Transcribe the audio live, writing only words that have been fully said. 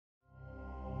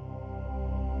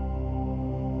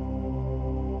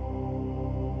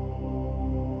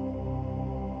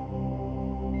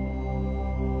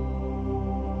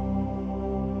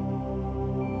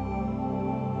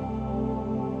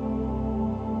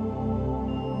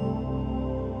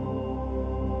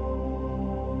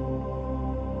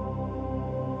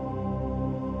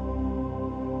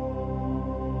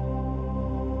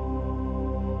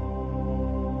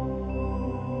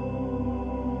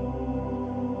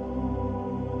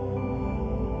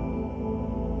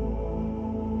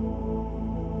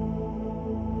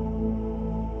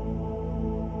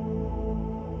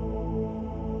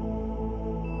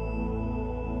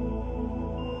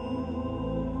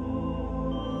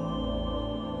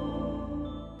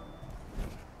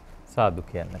සාදු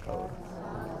කියන්න කවුරු?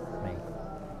 මේ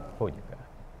පූජක.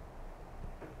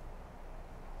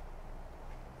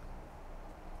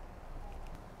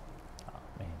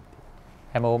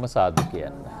 හැමෝම සාදු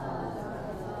කියන්න.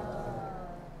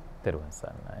 තෙරුවන්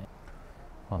සරණයි.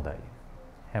 හොඳයි.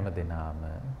 හැම දිනාම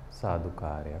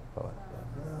සාදුකාරයක් පවත්වන්න.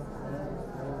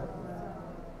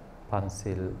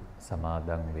 පන්සිල්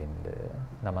සමාදන් වෙන්න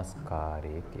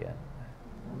නමස්කාරය කියන්න.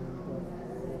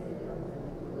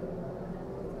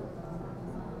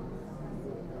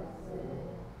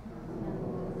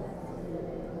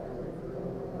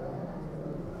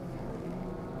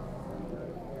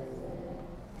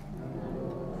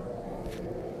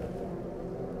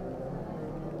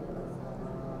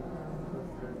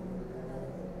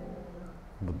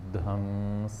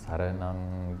 බුද්ධං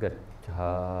සරණං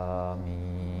ගච්ඡාමි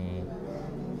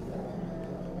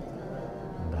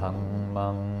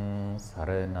ධම්මං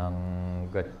සරණං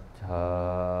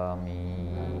ගච්ඡාමි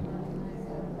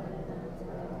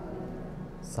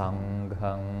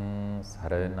සංඝං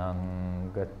සරණං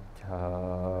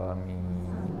ගච්ඡාමි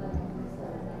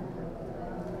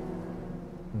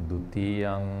ဒုတိ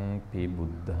ယံ පි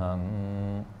බුද්ධං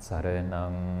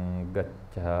සරණං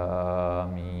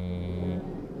ගච්ඡාමි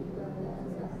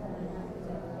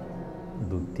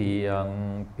ဒုတိယံ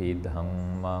පි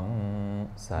ධම්මං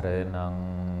සරණං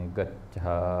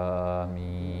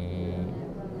ගච්ඡාමි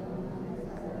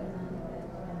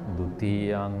ဒုတိ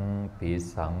ယံ පි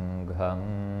සංඝං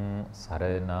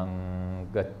සරණං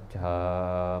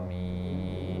ගච්ඡාමි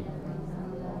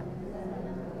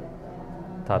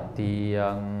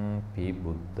තතියං පි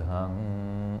බුද්ධං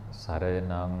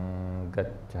සරණං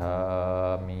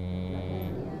ගච්ඡාමි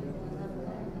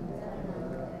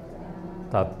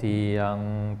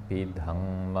තතියං පි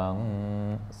ධම්මං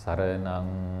සරණං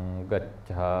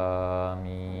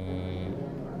ගච්ඡාමි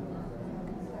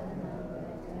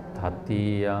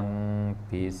තතියං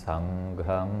පි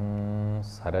සංඝං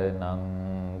සරණං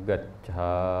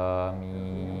ගච්ඡාමි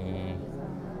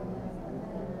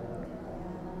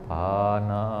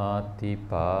පානාති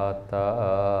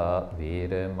පාතා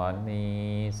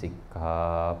වේරමණී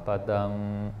සික්ඛාපදං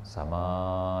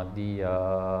සමාදියාමි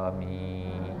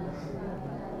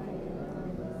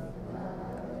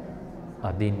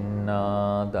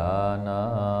අදින්නා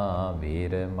දානා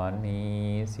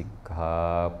වේරමණී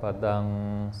සික්ඛාපදං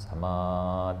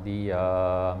සමාදියාමි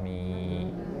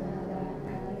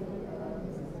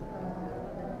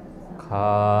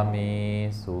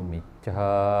කාමේසු මිච්ඡාචාරා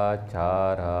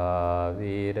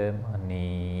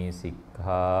වේරමණී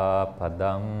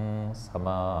සික්ඛාපදං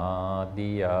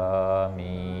සමාදියාමි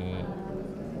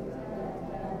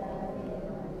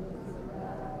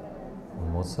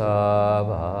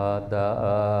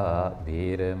මුසාවාදා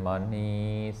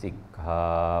වේරමණී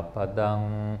සික්ඛාපදං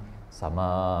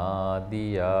සමාදියාමි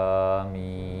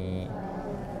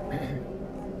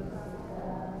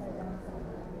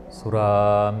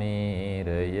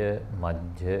සුරාමේරය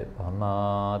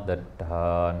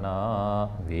මජ්ජපමාදට්ඨානා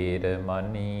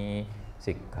වේරමණී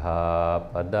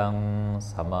සික්ඛාපදං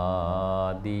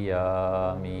සමාදියාමි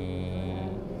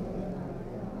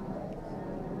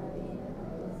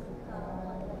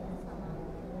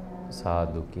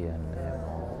සාදු කියන්නේ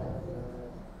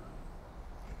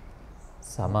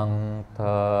සමන්ත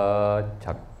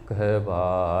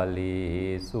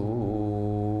චක්ඛවාලේසු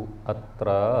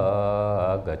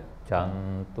අත්‍රා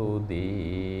ගච්ඡන්තු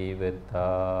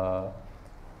දේවතා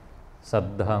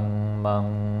සද්ධම්මං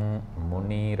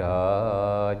මුනි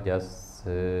රාජස්ස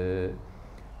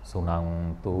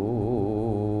සුනන්තු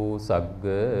සග්ග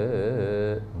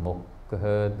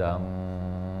මොක්ඛදං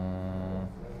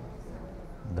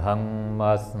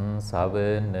ධම්මස්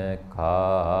සවන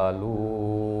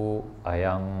කාලෝ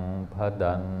අයං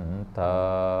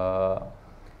භදන්තා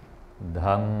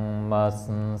ධම්මස්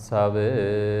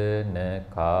සවන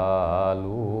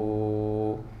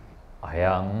කාලෝ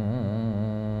අයං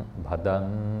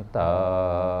භදන්තා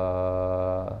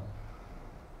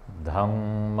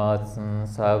ධම්මස්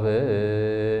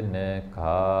සවන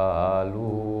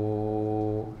කාලෝ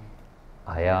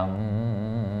අයං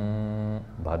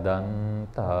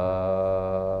භදන්තා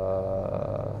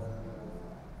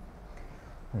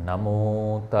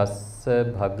නමෝ තස්ස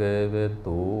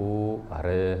භගවතු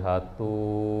අරහතු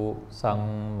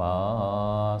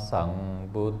සම්මා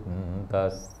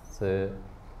සම්බුද්දස්ස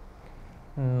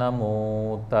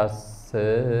නමෝ තස්ස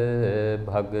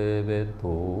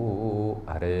භගවතු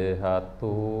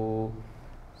අරහතු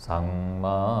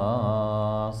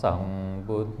සම්මා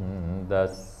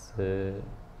සම්බුද්දස්ස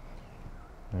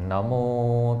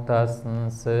නමෝ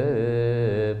තස්ස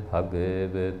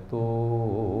භගවතු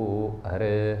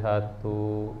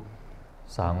අරහතු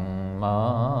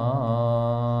සම්මා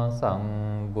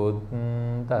සම්බුද්දස්ස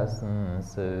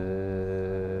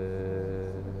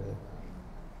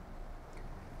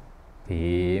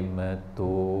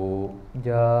තේමතෝ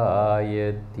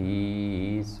ජායති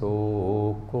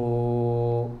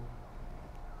සෝකෝ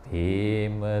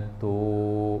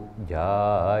තේමතෝ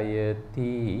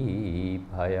ජායති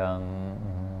භයං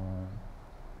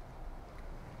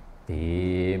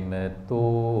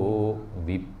තේමතෝ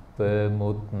විප්පමුත්තස්ස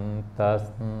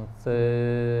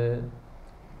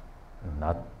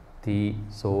නත්ති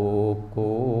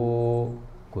සෝකෝ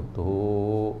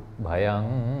කුතෝ භයං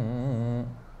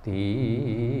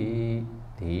තී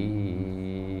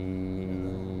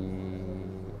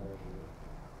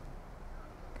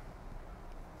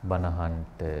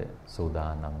බණහන්ට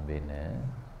සූදානම් වෙන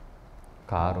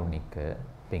කාරුණික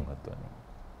පින්වතුනි,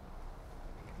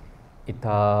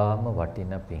 ඊටාම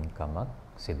වටින පින්කමක්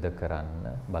සිද්ධ කරන්න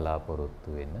බලාපොරොත්තු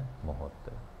වෙන මොහොත.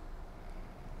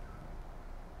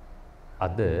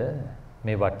 අද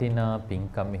මේ වටිනා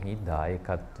පින්කමෙහි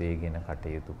දායකත්වයේ ගෙන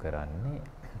කටයුතු කරන්නේ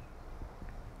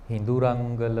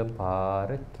හිඳුරංගල පාර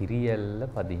කිරියැල්ල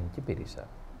පදිංචි පිරිසක්.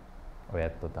 ඔය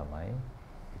ඇත්තෝ තමයි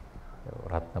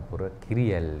රත්නපුර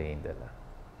කිරියැල්ලේ ඉඳලා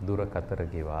දුර කතර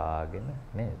ගෙවාගෙන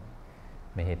නේද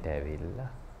මෙහෙට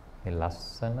ඇවිල්ලා මේ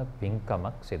ලස්සන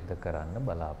පින්කමක් සිද්ධ කරන්න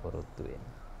බලාපොරොත්තු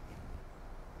වෙන්නේ.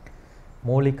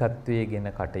 මූලිකත්වයේ ගෙන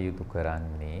කටයුතු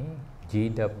කරන්නේ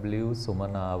GW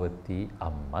සුමනාවති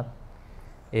අම්මත්,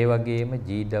 ඒ වගේම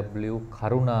GW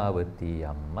කරුණාවති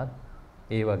අම්මත්,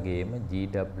 ඒ වගේම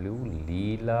GW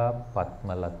ලීලා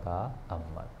පත්මලතා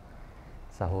අම්මත්,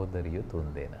 සහෝදරියෝ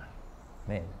තුන්දෙනා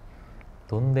නේද?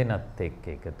 තුන්දෙනත් එක්ක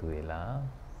එකතු වෙලා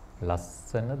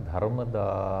ලස්සන ධර්ම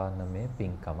දානමය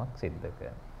පින්කමක් සිද්ධ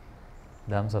කරනවා.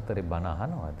 ධම්සතරේ බණ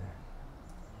අහනවද?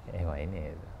 එහෙමයි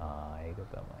නේද? ඒක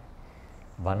තමයි.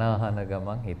 බණ අහන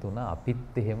ගමන් හිතුණා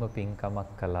අපිත් එහෙම පින්කමක්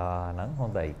කළා නම්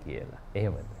හොඳයි කියලා.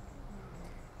 එහෙමද?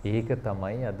 ඒක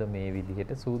තමයි අද මේ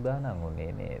විදිහට සූදානම්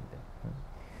වුණේ නේද?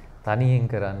 තනියෙන්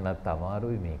කරන්නත්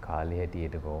අමාරුයි, මේ කාලේ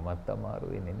හැටියට කොහොමත්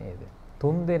අමාරුයිනේ නේද?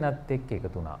 තුන් දෙනත් එක්ක එකතු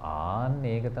වුණා.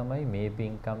 ඒක තමයි මේ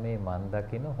පින්කමේ මන්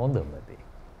දකින හොඳම දේ.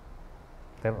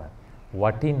 තමයි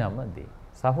වටිනම දේ.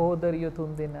 සහෝදරියෝ තුන්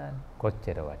දෙනා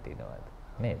කොච්චර වටිනවද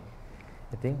නේද?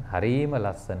 ඉතින් හරීම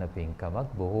ලස්සන පින්කමක්,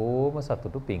 බොහෝම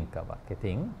සතුටු පින්කමක්.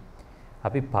 ඉතින්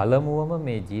අපි පළමුවම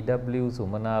මේ GW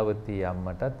සුමනාවති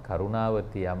අම්මටත්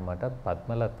කරුණාවති අම්මටත්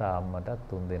පත්මලතා අම්මටත්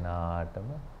තුන් දෙනාටම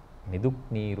නිදුක්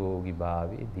නිරෝගී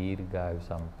භාවයේ දීර්ඝායු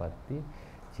සම්පන්නිය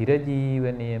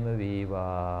චිරජීවනයේම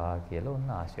වේවා කියලා උන්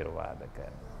ආශිර්වාද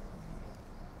කරනවා.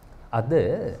 අද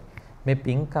මේ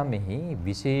පින්කමෙහි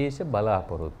විශේෂ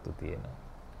බලාපොරොත්තු තියෙනවා.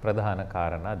 ප්‍රධාන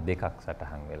කාරණා දෙකක්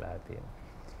සටහන් වෙලා තියෙනවා.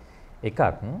 එකක්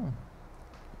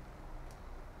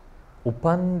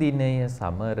උපන්දිනය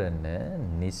සමරන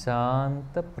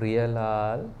නිශාන්ත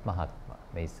ප්‍රියලාල් මහත්මයා.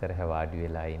 මේ ඉස්සරහ වාඩි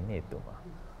වෙලා ඉන්නේ එතුමා.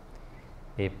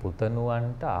 ඒ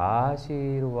පුතණුවන්ට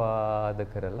ආශිර්වාද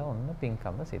කරලා ඔන්න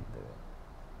පින්කම සිද්ධ වෙනවා.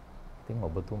 ඉතින්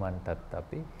ඔබතුමන්ටත්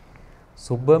අපි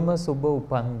සුබම සුබ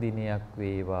උපන්දිනයක්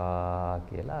වේවා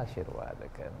කියලා ආශිර්වාද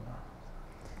කරනවා.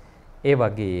 ඒ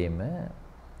වගේම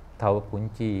තව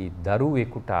පුංචි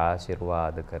දරුවෙකුට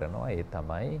ආශිර්වාද කරනවා. ඒ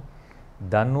තමයි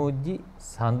දනුජි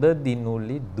සඳ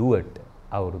දිනුලි දුවට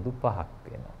අවුරුදු 5ක්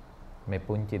වෙනවා. මේ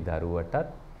පුංචි දරුවටත්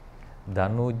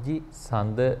දනුජි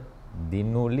සඳ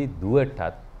දිනුලි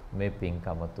දුවටත් මේ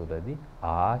පින්කම තුලදී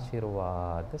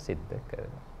ආශිර්වාද සිද්ධ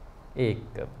කරනවා.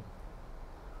 ඒකම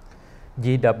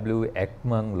GW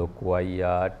එක්මන් ලොකු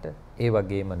අයියාට, ඒ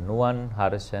වගේම නුවන්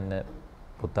හර්ෂණ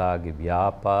පුතාගේ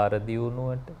ව්‍යාපාර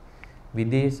දියුණුවට,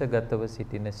 විදේශගතව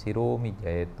සිටින සිරෝමි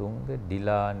ජයතුංග,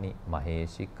 ඩිලානි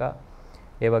මහේෂිකා,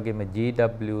 ඒ වගේම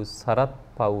GW සරත්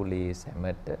පවුලේ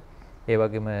සැමට, ඒ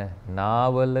වගේම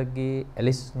නාවලගේ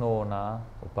ඇලිස්නෝනා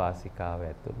උපාසිකාව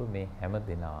ඇතුළු මේ හැම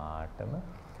දිනාටම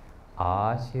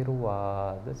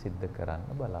ආශිර්වාද සිද්ධ කරන්න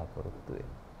බලාපොරොත්තු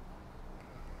වෙනවා.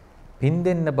 පින්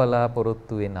දෙන්න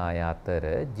බලාපොරොත්තු වෙන අය අතර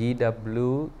GW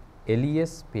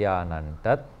එලියස්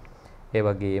පියාණන්ටත්, ඒ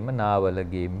වගේම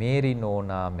නාවලගේ මේරි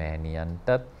නෝනා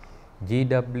මෑණියන්ටත්,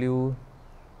 GW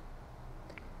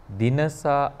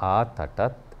දිනසා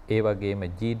ආතටත්, ඒ වගේම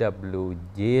GW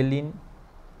ජේලින්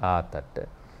ආතට,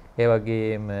 ඒ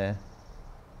වගේම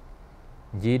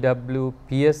GW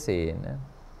පියසේන,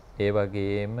 ඒ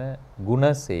වගේම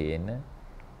ගුණසේන,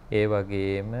 ඒ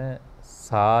වගේම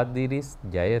සාදිරිස්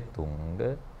ජයතුංග,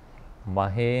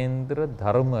 මහේන්ද්‍ර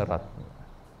ධර්මරත්න,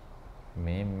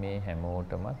 මේ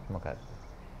හැමෝටමත් මොකද්ද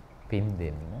පින්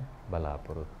දෙන්න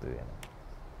බලාපොරොත්තු වෙනවා.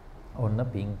 ඔන්න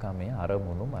පින්කමේ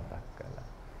අරමුණු මතක් කළා.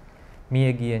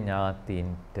 මියගිය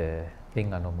ඥාතීන්ට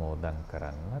පින් අනුමෝදන්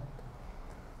කරන්නත්,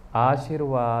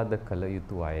 ආශිර්වාද කළ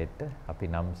යුතු අයට අපි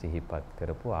නම් සිහිපත්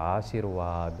කරපු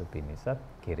ආශිර්වාද පිණිසත්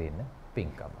කෙරෙන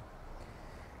පින්කම.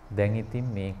 දැන් ඉතින්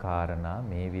මේ කාරණා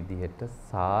මේ විදිහට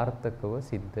සාර්ථකව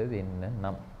සිද්ධ වෙන්න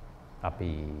නම්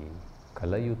අපි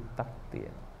කළ යුත්තක්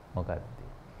තියෙනවා. මොකද්ද?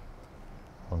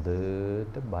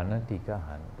 හොඳට බණ ටික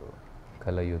අහන්න ඕන.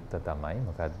 කළ යුත්ත තමයි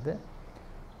මොකද්ද?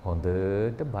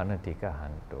 හොඳට බණ ටික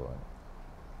අහන්න ඕන.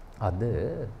 අද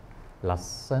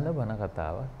ලස්සන බණ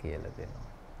කතාවක් කියලා දෙනවා.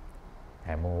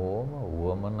 හැමෝම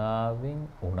උවමනාවෙන්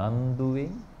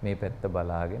උනන්දුවෙන් මේ පැත්ත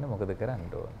බලාගෙන මොකද කරන්න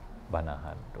ඕන? බණ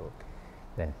අහන්න ඕන.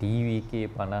 දැන් ටීවී එකේ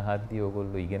බණ අහද්දී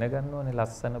ඔයගොල්ලෝ ඉගෙන ගන්න ඕනේ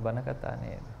ලස්සන බණ කතා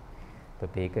නේද?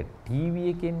 එතකොට ඒක ටීවී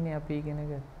එකෙන්නේ අපි ඉගෙන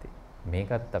ගත්තේ.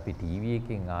 මේකත් අපි ටීවී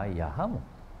එකෙන් ආයි අහමු.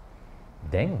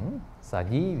 දැන්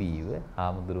සජීවීව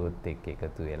ආමුදුරුවොත් එක්ක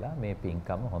එකතු වෙලා මේ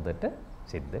පින්කම හොඳට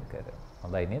සිද්ධ කරමු.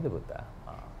 හොඳයි නේද පුතා?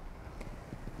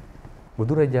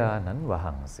 බුදුරජාණන්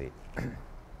වහන්සේ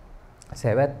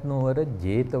සවැත් නුවර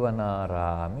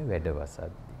ජේතවනාරාමේ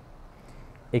වැඩවසද්දී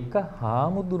එක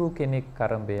හාමුදුරු කෙනෙක්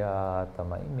කරඹයා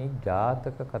තමයි මේ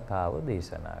ජාතක කතාව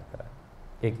දේශනා කරන්නේ.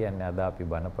 ඒ කියන්නේ අද අපි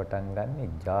බණ පටන් ගන්නේ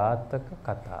ජාතක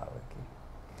කතාවකින්.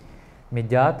 මේ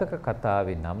ජාතක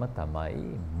කතාවේ නම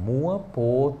තමයි මුව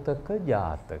පෝතක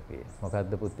ජාතකය.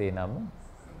 මොකද්ද පුතේ නම?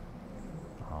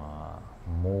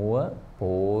 මුව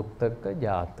පෝතක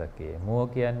ජාතකය. මුව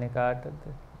කියන්නේ කාටද?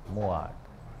 මුවාට.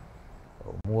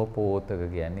 මුව පෝතක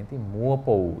කියන්නේ ඉතින් මුව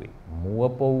පොව්වෙක්.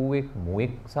 මුව පොව්වෙක්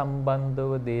මුවෙක්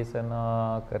සම්බන්ධව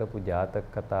දේශනා කරපු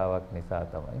ජාතක කතාවක් නිසා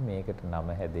තමයි මේකට නම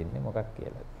හැදෙන්නේ මොකක්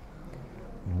කියලාද?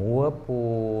 මුව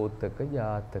පෝතක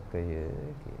ජාතකය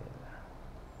කියලා.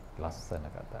 ලස්සන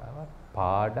කතාවක්.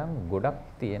 පාඩම් ගොඩක්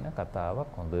තියෙන කතාවක්.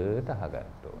 හොඳට අහගන්න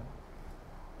ඕනේ.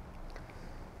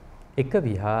 එක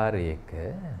විහාරයක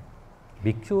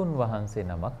භික්ෂූන් වහන්සේ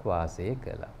නමක් වාසය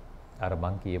කළා. අර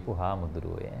මං කියපු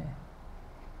හාමුදුරුවෝ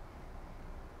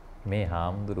මේ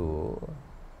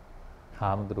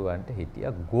හාමුදුරුවන්ට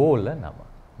හිටියා ගෝල නම.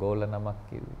 ගෝල නමක්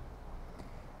කිව්වේ.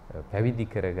 පැවිදි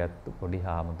කරගත්තු පොඩි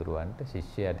හාමුදුරුවන්ට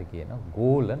ශිෂ්‍යයාට කියන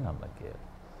ගෝල නම කියලා.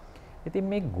 ඉතින්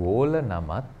මේ ගෝල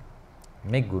නමත්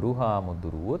මේ ගුරු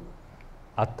හාමුදුරුවොත්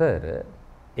අතර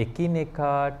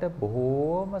එකිනෙකාට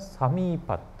බොහෝම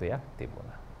සමීපත්වයක්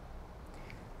තිබුණා.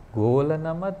 ගෝල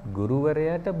නමත්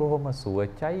ගුරුවරයාට බොහොම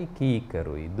සුවචයි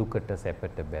කීකරුයි දුකට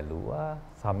සැපට බැලුවා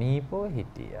සමීපව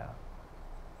හිටියා.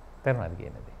 තේරුණාද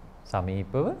කියන්නේ?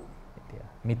 සමීපව හිටියා.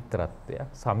 මිත්‍රත්වයක්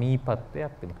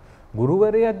සමීපත්වයක් තිබුණා.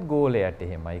 ගුරුවරයාත් ගෝලයට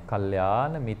එහෙමයි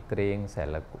කල්යාණ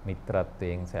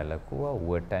මිත්‍රත්වයෙන් සැලකුවා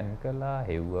උවටන් කළා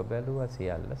හෙව්ව බැලුවා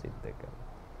සියල්ල සිද්ධ කළා.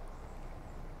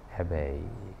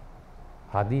 හැබැයි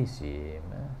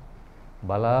හදිසියෙම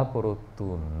බලාපොරොත්තු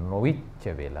නොවිච්ච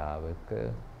වෙලාවක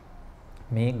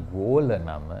මේ ගෝල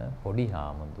නම පොඩි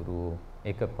හාමුදුරුවෝ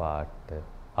එකපාරට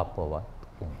අපවත්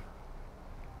වුණා.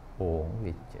 ඕම්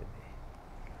වෙච්ච දේ.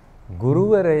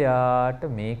 ගුරුවරයාට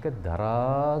මේක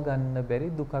දරා ගන්න බැරි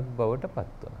දුකක් බවට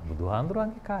පත් වුණා.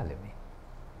 බුදුහාමුදුරන්ගේ කාලේ මේ.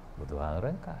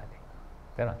 බුදුහාමුදුරන් කාලේ.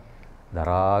 තේරුණා?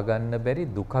 දරා ගන්න බැරි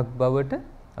දුකක් බවට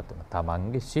පත් වුණා.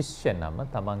 තමන්ගේ ශිෂ්‍ය නම,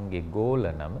 තමන්ගේ ගෝල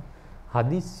නම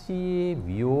හදිස්සියේ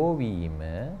වියෝවීම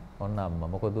ඔන්න අම්මා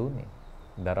මොකද උනේ?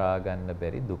 දරා ගන්න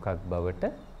බැරි දුකක්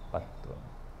බවට පත්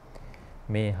වුණා.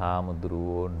 මේ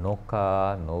හාමුදුරුවෝ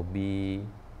නොකා නොබී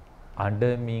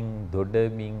අඬමින්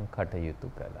දොඩමින් කටයුතු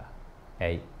කළා.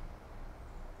 ඇයි?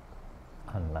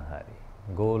 අන්න හරි.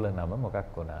 ගෝල නම මොකක්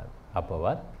වුණාද? අපවත්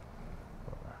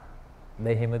වුණා.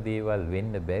 දැන් එහෙම දේවල්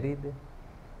වෙන්න බැරිද?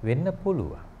 වෙන්න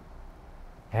පුළුවන්.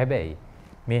 හැබැයි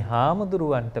මේ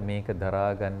හාමුදුරුවන්ට මේක දරා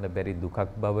ගන්න බැරි දුකක්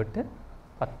බවට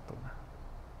පත් වුණා.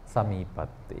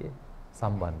 සමීපත්වයේ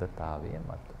සම්බන්ධතාවය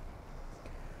මත.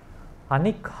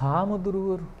 අනික්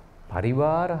හාමුදුරුවරු,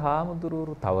 පරිවාර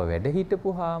හාමුදුරුවරු, තව වැඩ හිටපු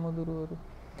හාමුදුරුවරු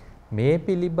මේ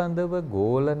පිළිබඳව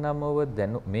ගෝල නමව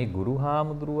මේ ගුරු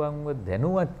හාමුදුරුවන්ව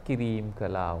දැනුවත් කිරීම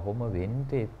කළා. ඔහොම වෙන්න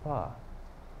එපා.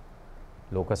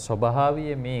 ලෝක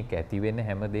ස්වභාවය මේක ඇති වෙන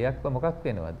හැම දෙයක්ම මොකක්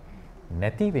වෙනවද?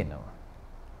 නැති වෙනවා.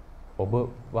 ඔබ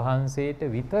වහන්සේට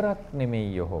විතරක්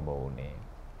නෙමෙයි යොහොම වුණේ.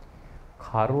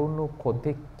 කරුණු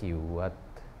කොතෙක්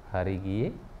කිව්වත් හරි ගියේ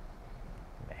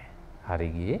නෑ. හරි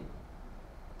ගියේ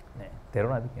නෑ.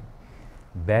 තේරුණාද කියන්නේ?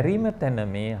 බැරිම තැන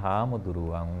මේ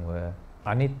හාමුදුරුවන්ව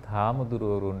අනිත්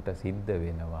හාමුදුරුවරුන්ට සිද්ධ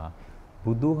වෙනවා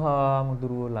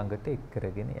බුදුහාමුදුරුවෝ ළඟට එක්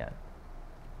කරගෙන යන්න.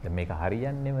 දැන් මේක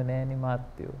හරියන්නේම නෑනේ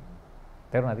මාත්‍යෝ.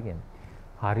 තේරුණාද කියන්නේ?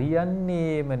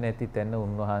 හරියන්නේම නැති තැන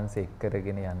උන්වහන්සේ එක්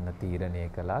කරගෙන යන්න තීරණය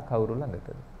කළා කවුරු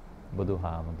ළඟටද?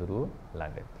 බුදුහාමුදුරුවෝ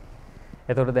ළඟට.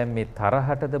 එතකොට දැන් මේ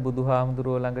තරහටද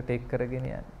බුදුහාමුදුරුවෝ ළඟට එක් කරගෙන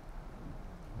යන්නේ?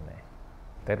 නෑ.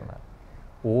 තේරුණාද?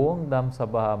 ඕම් දම්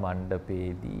සභා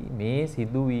මණ්ඩපයේදී මේ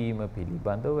සිදුවීම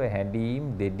පිළිබඳව හැඬීම්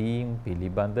දෙඩීම්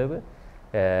පිළිබඳව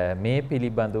මේ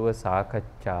පිළිබඳව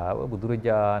සාකච්ඡාව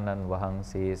බුදුරජාණන්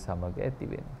වහන්සේ සමග ඇති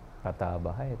වෙන කතා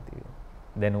බහ ඇති වෙන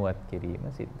දැනුවත් කිරීම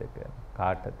සිද්ධ කරන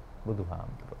කාටද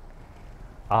බුදුහාමුදුරුවෝ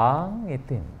ආන්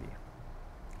එතෙන්දී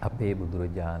අපේ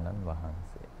බුදුරජාණන්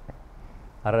වහන්සේ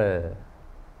අර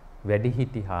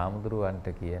වැඩිහිටි හාමුදුරුවන්ට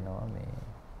කියනවා මේ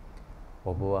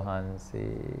ඔබ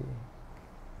වහන්සේ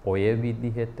ඔය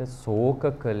විදිහට ශෝක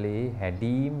කළේ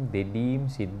හැඬීම් දෙඩීම්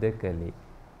සිද්ධ කළේ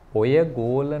ඔය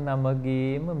ගෝල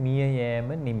නමගේම මිය යෑම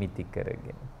නිමිති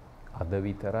කරගෙන අද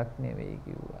විතරක් නෙවෙයි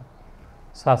කිව්වා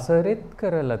සසරෙත්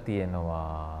කරලා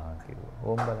තියෙනවා කිව්වා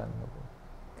ඕම් බලන්නකෝ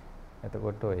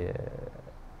එතකොට ඔය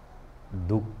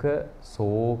දුක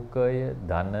ශෝකය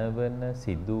දනවන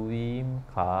සිදුවීම්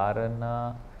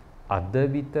කාරණා අද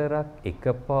විතරක්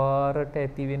එකපාරට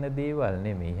ඇති වෙන දේවල්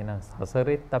නෙමෙයි එහෙනම්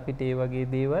සසරෙත් අපිට ඒ වගේ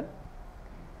දේවල්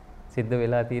සිද්ධ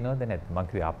වෙලා තියෙනවද නැත්නම් මම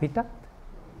කිව්වේ අපිටත්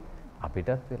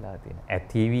වෙලා තියෙනවා.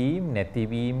 ඇතිවීම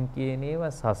නැතිවීම කියන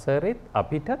ඒවා සසරෙත්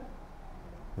අපිටත්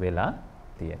වෙලා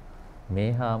තියෙනවා.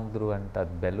 මේ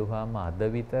හාමුදුරුවන්ටත් බැලුවාම අද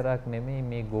විතරක් නෙමෙයි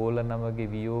මේ ගෝල නමගේ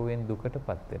වියෝවෙන්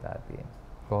දුකටපත් වෙලා තියෙනවා.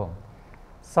 කොහොමද?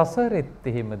 සසරෙත්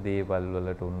එහෙම දේවල්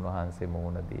වලට උන්වහන්සේ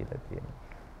මුහුණ දීලා තියෙනවා.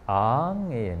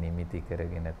 ආන් එය නිමිති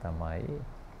කරගෙන තමයි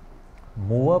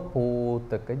මුව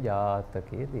පෝතක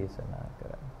ජාතකයේ දේශනා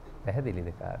කරන්නේ.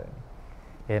 පැහැදිලිද කාරණේ?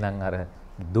 එහෙනම් අර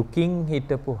දුකින්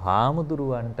හිටපු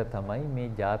හාමුදුරුවන්ට තමයි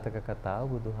මේ ජාතක කතාව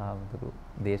බුදුහාමුදුරු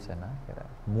දේශනා කරන්නේ.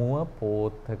 මුව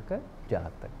පෝතක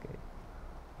ජාතකය.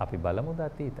 අපි බලමු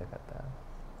අතීත කතාව.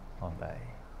 හොඳයි.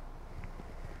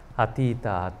 අතීත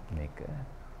ආත්මික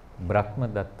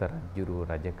බ්‍රහ්මදත්ත රජුරු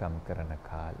රජකම් කරන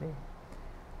කාලේ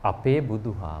අපේ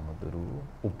බුදුහාමුදුරු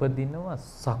උපදිනවා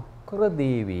සක්‍ර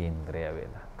දේවේන්ද්‍රය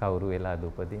වෙලා. කවුරු වෙලාද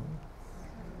උපදින්නේ?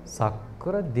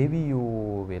 සක්‍ර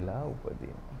දෙවියෝ වෙලා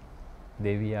උපදිනවා.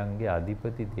 දෙවියන්ගේ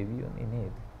අධිපති දෙවියෝනේ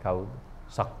නේද? කවුද?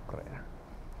 සක්‍රය.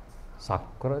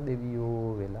 සක්‍ර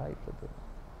දෙවියෝ වෙලා ඉපදුණා.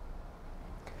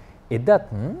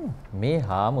 එදත් මේ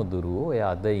හාමුදුරුවෝ ඔය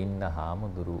අද ඉන්න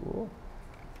හාමුදුරුවෝ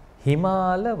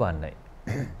හිමාල වනයේ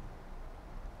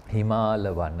හිමාල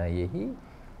වනයේහි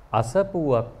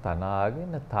අසපුවක්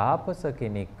තනාගෙන තාපස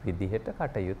කෙනෙක් විදිහට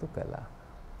කටයුතු කළා.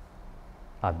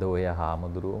 අද ඔය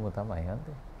හාමුදුරුවෝම තමයි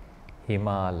හන්දේ.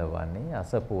 හිමාල වනයේ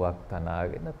අසපුවක්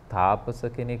තනාගෙන තාපස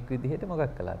කෙනෙක් විදිහට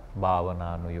මොකක් කළාද?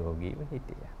 භාවනානුයෝගීව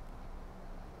හිටියා.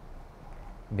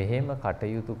 මෙහෙම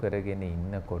කටයුතු කරගෙන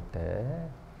ඉන්නකොට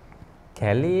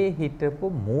කැලේ හිටපු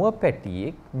මුව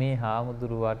පැටියෙක් මේ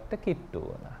හාමුදුරුවන්ට කිට්ටු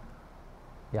වුණා.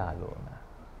 යාළු වුණා.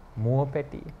 මුව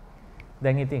පැටියෙක්.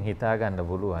 දැන් ඉතින් හිතා ගන්න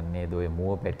පුළුවන් නේද ඔය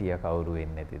මුව පැටියා කවුරු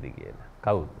වෙන්නේ නැතිද කියලා.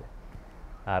 කවුද?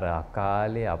 අර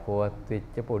අකාලේ අපවත්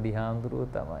වෙච්ච පොඩි හාමුදුරුවෝ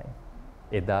තමයි.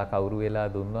 එදා කවුරු වෙලා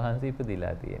දුන්වහන්සේ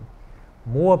ඉපදිලා තියෙන්නේ.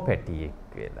 මුව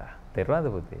පැටියෙක් වෙලා.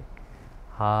 තේරුණාද පුතේ?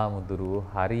 හාමුදුරුවෝ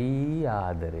හරි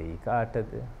ආදරෙයි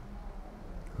කාටද?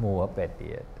 මුව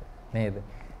පැටියට. නේද?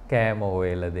 කෑම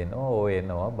හොයලා දෙනවා,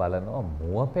 හොයනවා, බලනවා.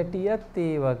 මුව පැටියත්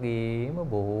ඒ වගේම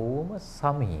බොහොම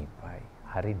සමීපයි.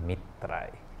 හරි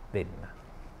මිත්‍රයි දෙන්න.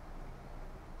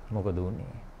 මොකද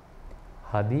උනේ?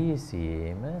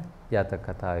 හදිසියෙම යත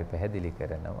කතාවේ පැහැදිලි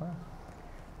කරනවා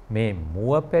මේ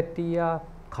මුව පැටියා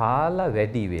කාලා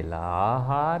වැඩි වෙලා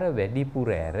ආහාර වැඩිපුර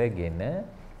අරගෙන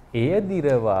එය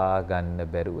දිරවා ගන්න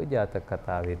බැරුව ජාතක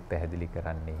කතාවෙත් පැහැදිලි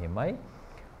කරන්නේ එහෙමයි.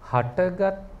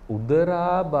 හටගත්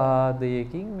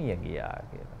උදරාබාධයකින් මිය ගියා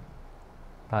කියලා.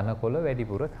 තනකොළ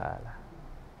වැඩිපුර කාලා.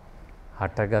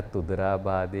 හටගත්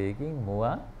උදරාබාධයකින් මුව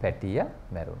පැටියා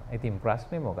මැරුණා. ඉතින්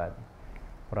ප්‍රශ්නේ මොකද්ද?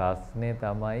 ප්‍රශ්නේ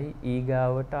තමයි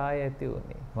ඊගාවට ආය ඇති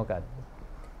උනේ. මොකද්ද?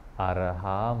 අර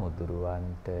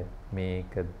හාමුදුරුවන්ට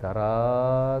මේක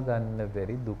දරා ගන්න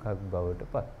බැරි දුකක්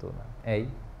බවට පත් වුණා. ඇයි?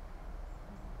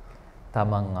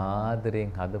 තමන්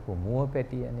ආදරෙන් හදපු මුව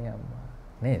පැටියනේ අම්මා.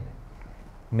 නේද?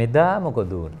 මෙදා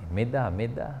මොකද උනේ? මෙදා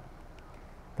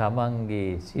තමන්ගේ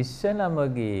ශිෂ්‍ය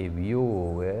නමගේ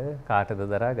වියෝව කාටද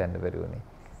දරා ගන්න බැරි වුනේ?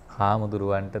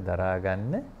 හාමුදුරුවන්ට දරා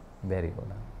ගන්න බැරි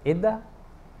වුණා. එදා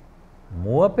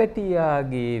මුව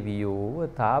පැටියාගේ වියෝව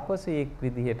තාපසයෙක්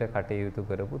විදිහට කටයුතු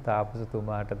කරපු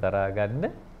තාපසතුමාට දරා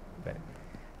ගන්න බැරි.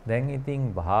 දැන් ඉතින්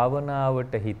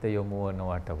භාවනාවට හිත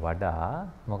යොමුවනවට වඩා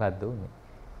මොකද්ද උනේ?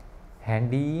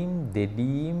 හැඬීම්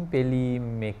දෙඩීම් පෙලීම්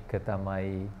එක්ක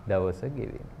තමයි දවස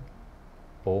ගෙවෙන්නේ.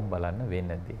 ඕම් බලන්න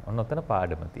වෙනදී. ඔන්න ඔතන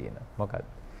පාඩම තියෙනවා. මොකද්ද?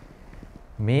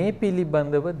 මේ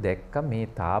පිළිබඳව දැක්ක මේ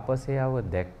තාපසයව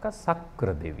දැක්ක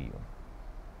සක්‍ර දෙවියෝ.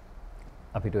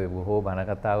 අපිට ඔය බොහෝ බණ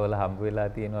කතාවල හම්බ වෙලා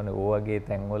තියෙනවනේ ඕ වගේ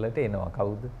තැන්වලට එනවා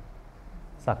කවුද?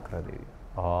 සක්‍ර දෙවියෝ.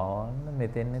 ආන්න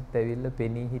මෙතෙන්නෙත් ඇවිල්ලා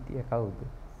පෙනී හිටිය කවුද?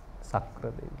 සක්‍ර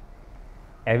දෙවියෝ.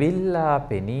 ඇවිල්ලා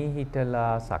පෙනී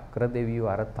හිටලා සක්‍ර දෙවියෝ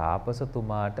අර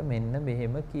තාපසතුමාට මෙන්න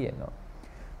මෙහෙම කියනවා.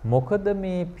 මොකද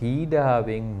මේ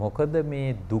පීඩාවෙන් මොකද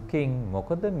මේ දුකෙන්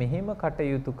මොකද මෙහෙම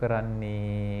කටයුතු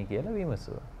කරන්නේ කියලා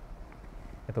විමසුවා.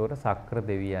 එතකොට සක්‍ර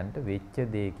දෙවියන්ට වෙච්ච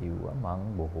දේ කිව්වා මං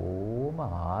බොහෝම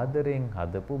ආදරෙන්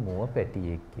හදපු මුව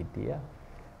පැටියෙක් හිටියා.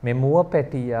 මේ මුව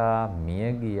පැටියා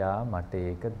මිය ගියා මට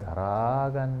ඒක දරා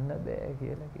ගන්න බෑ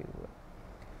කියලා කිව්වා.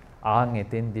 ආන්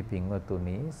එතෙන්දි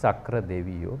පින්වතුනි සක්‍ර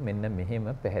දෙවියෝ මෙන්න මෙහෙම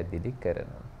පැහැදිලි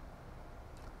කරනවා.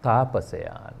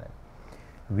 තාපසයාන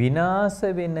විනාශ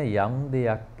වෙන යම්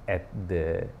දෙයක් ඇද්ද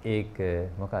ඒක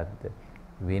මොකද්ද?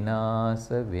 විනාශ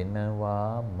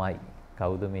වෙනවාමයි.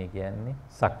 කවුද මේ කියන්නේ?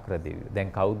 සක්‍ර දෙවියෝ.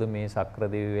 දැන් කවුද මේ සක්‍ර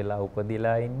දෙවියෝ වෙලා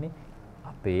උපදිලා ඉන්නේ?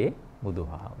 අපේ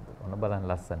බුදුහාමුදුරුවෝ. ඔන්න බලන්න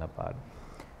ලස්සන පාඩම.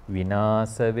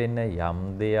 විනාශ වෙන යම්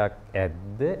දෙයක්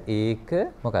ඇද්ද ඒක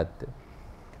මොකද්ද?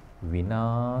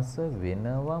 විනාශ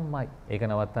වෙනවමයි. ඒක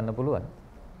නවත්තන්න පුළුවන්?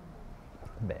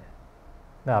 බෑ.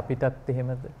 දැන් අපිටත්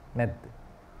එහෙමද නැද්ද?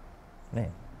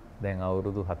 නේ. දැන්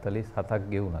අවුරුදු 47ක්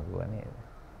ගෙවුණා කිව්වා නේද?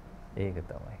 ඒක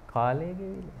තමයි. කාලය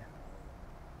ගෙවිලා.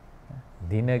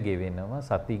 දින ගෙවෙනවා,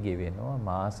 සති ගෙවෙනවා,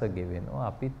 මාස ගෙවෙනවා.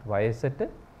 අපිත් වයසට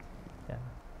යනවා.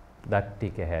 දත්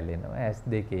ටික හැලෙනවා. ඇස්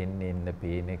දෙක එන්න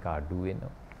පේන එක අඩු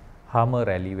වෙනවා. හම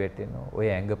රැලි වැටෙනවා. ඔය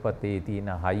ඇඟපතේ තියෙන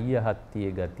හයිය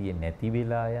හත්තිය ගතිය නැති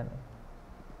වෙලා යනවා.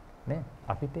 නේ?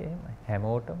 අපිට එහෙමයි.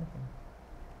 හැමෝටම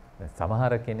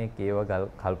සමහර කෙනෙක් ඒව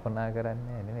කල්පනා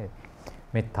කරන්නේ නෙමෙයි.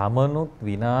 මේ තමනුත්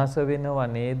විනාශ වෙනව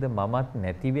නේද මමත්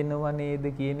නැති වෙනව නේද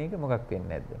කියන එක මොකක් වෙන්නේ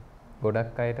නැද්ද?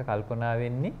 ගොඩක් අයට කල්පනා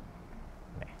වෙන්නේ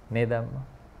නැහැ. නේද අම්මා?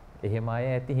 එහෙම අය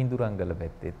ඇති හිඳුරංගල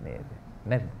පැත්තෙත් නේද?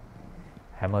 නැද්ද?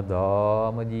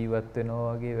 හැමදාම ජීවත්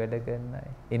වෙනවා වගේ වැඩ කරන අය.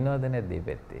 ඉන්නවද නැද්ද මේ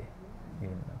පැත්තේ?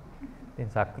 ඉන්නවා. ඉතින්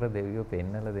සක්‍ර දෙවියෝ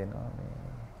පෙන්නලා දෙනවා මේ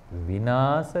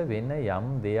විනාශ වෙන යම්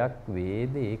දෙයක්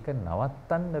වේද ඒක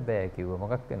නවත්තන්න බෑ කිව්ව.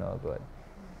 මොකක් වෙනවද?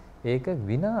 ඒක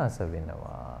විනාශ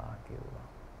වෙනවා කිව්වා.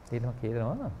 එනවා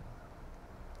කියනවා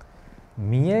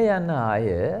මිය යන අය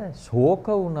ශෝක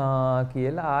වුණා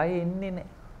කියලා ආයේ එන්නේ නැහැ.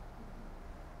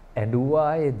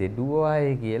 ඇඬුවායේ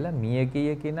දෙඩුවායේ කියලා මිය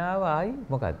කිය කෙනාව ආයි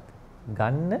මොකද්ද?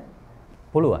 ගන්න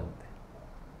පුළුවන්ද?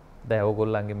 දැන්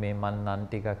ඕගොල්ලන්ගේ මේ මන්නන්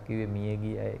ටිකක් කිව්වේ මිය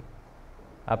ගිය අය.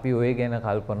 අපි ඔය ගැන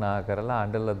කල්පනා කරලා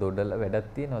අඬලා දොඩලා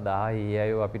වැඩක් තියනවද? ආයේ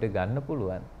අයව අපිට ගන්න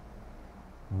පුළුවන්.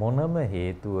 මොනම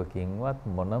හේතුවකින්වත්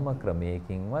මොනම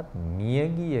ක්‍රමයකින්වත්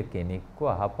මියගිය කෙනෙක්ව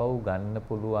අහපව් ගන්න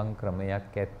පුළුවන්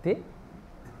ක්‍රමයක් ඇත්තේ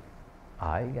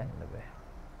ආයි ගන්න බෑ.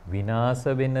 විනාශ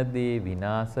වෙන දේ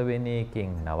විනාශ වෙන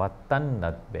එකෙන්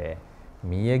නවත්තන්නත් බෑ.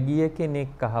 මියගිය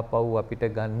කෙනෙක් අහපව් අපිට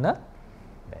ගන්න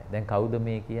බෑ. දැන් කවුද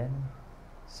මේ කියන්නේ?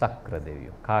 සක්‍ර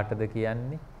දෙවියෝ. කාටද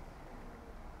කියන්නේ?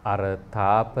 අර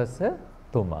තාපස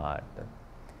තුමාට.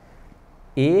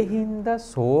 ඒ හින්දා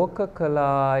ශෝක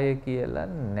කළාය කියලා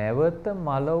නැවත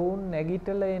මලවුන්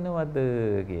නැගිටලා එනවද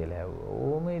කියලා ඇහුවා.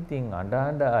 ඕම ඉතින් අඬ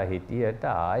අඬා හිටියට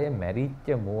ආය මැරිච්ච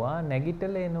මුවා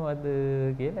නැගිටලා එනවද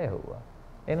කියලා ඇහුවා.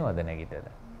 එනවද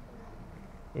නැගිටලා?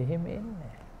 එහෙම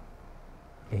එන්නේ.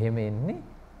 එහෙම එන්නේ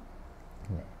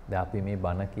නෑ. දැන් අපි මේ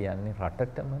බණ කියන්නේ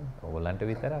රටටම ඕගලන්ට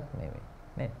විතරක් නෙමෙයි.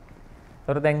 නේ?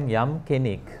 ඒතර දැන් යම්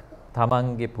කෙනෙක්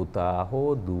තමන්ගේ පුතා හෝ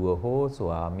දුව හෝ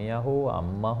ස්වාමියා හෝ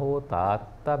අම්මා හෝ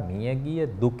තාත්තා මියගිය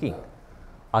දුකින්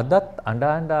අදත් අඬ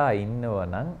අඬා ඉන්නවා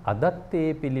නම් අදත් ඒ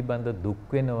පිළිබඳ දුක්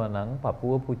වෙනවා නම්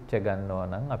පපුව පුච්ච ගන්නවා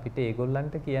නම් අපිට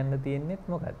ඒගොල්ලන්ට කියන්න තියෙන්නේත්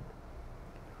මොකද්ද?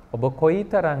 ඔබ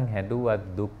කොයිතරම් හැදුවත්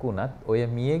දුක් උනත් ඔය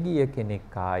මියගිය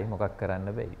කෙනෙක් ආයි මොකක්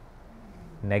කරන්න බැයි.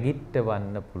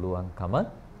 නැගිටවන්න පුළුවන්කම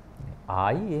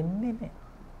ආයි එන්නේ නැහැ.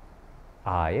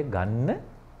 ආය ගන්න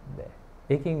බෑ.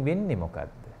 ඒකෙන් වෙන්නේ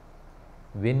මොකද්ද?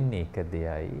 වෙන්නේ එක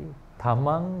දෙයයි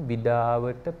තමන්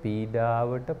විඩාවට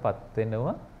පීඩාවට පත්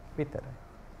වෙනවා විතරයි.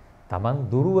 තමන්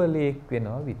දුර්වලයෙක්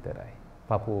වෙනවා විතරයි.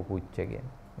 පපුව පුච්චගෙන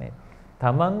නේද?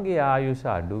 තමන්ගේ ආයුෂ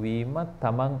අඩු වීමත්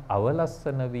තමන්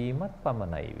අවලස්සන වීමත්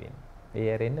පමණයි වෙන්නේ. ඒ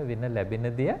ඇරෙන්න වෙන ලැබෙන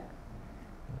දෙයක්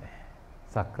නැහැ.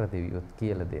 සක්‍ර දෙවියොත්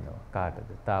කියලා දෙනවා කාටද?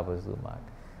 තාපසතුමාට.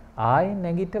 ආයි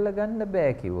නැගිටලා ගන්න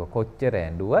බෑ කිව්වා. කොච්චර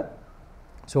ඇඬුවත්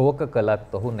ශෝක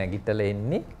කළත් ඔහු නැගිටලා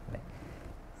එන්නේ නැහැ.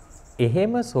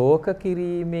 එහෙම ශෝක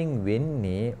කිරීමෙන්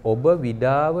වෙන්නේ ඔබ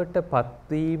විඩාවට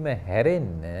පත්වීම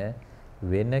හැරෙන්න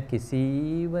වෙන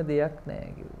කිසිම දෙයක්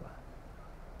නැහැ කිව්වා.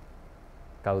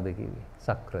 කවුද කිව්වේ?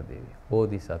 සක්‍ර දෙවියෝ.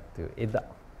 බෝධිසත්වයෝ එදා.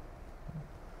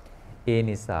 ඒ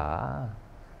නිසා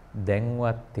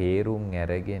දැන්වත් තේරුම්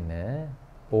අරගෙන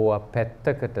ඕවා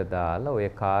පැත්තකට දාලා ඔය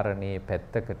කාරණේ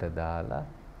පැත්තකට දාලා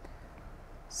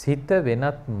සිත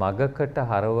වෙනත් මගකට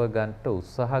හරව ගන්නට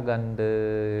උත්සාහ ගන්න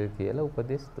කියලා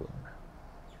උපදෙස් දුන්නා.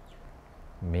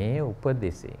 මේ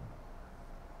උපදෙසෙන්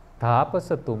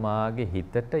තාපසතුමාගේ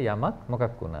හිතට යමක්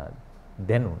මොකක් වුණාද?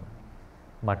 දැනුණා.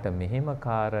 මට මෙහෙම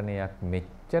කාරණයක්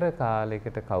මෙච්චර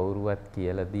කාලයකට කවුරුවත්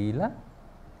කියලා දීලා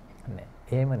නැහැ.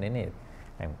 එහෙම නේද?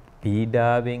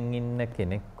 පීඩාවෙන් ඉන්න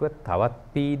කෙනෙක්ව තවත්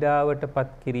පීඩාවටපත්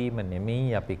කිරීම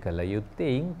නෙමෙයි අපි කළ යුත්තේ.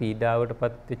 එයින්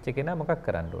පීඩාවටපත් වෙච්ච කෙනා මොකක්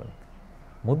කරන්න ඕනේ?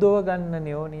 මුදව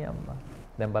ගන්නනේ ඕනේ අම්මා.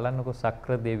 දැන් බලන්නකෝ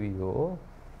සක්‍ර දෙවියෝ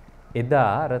එදා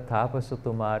අර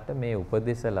තාපසතුමාට මේ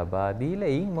උපදේශ ලබා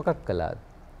දීලා එයින් මොකක් කළාද?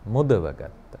 මුදව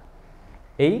ගත්තා.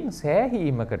 එයින්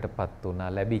සෑහීමකටපත් වුණා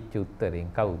ලැබිච්ච උත්තරෙන්.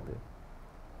 කවුද?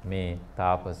 මේ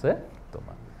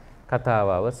තාපසතුමා. කතාව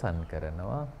අවසන්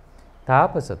කරනවා.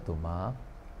 තාපසතුමා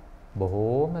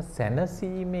බොහෝම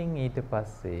සැනසීමෙන් ඊට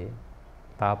පස්සේ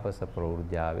තාපස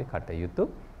ප්‍රවෘජාවේ කටයුතු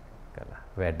කළා.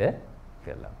 වැඩ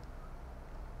කළා.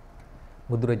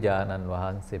 බුදුරජාණන්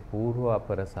වහන්සේ పూర్ව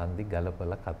අපර සංදි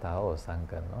ගලපලා කතාව අවසන්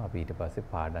කරනවා. අපි ඊට පස්සේ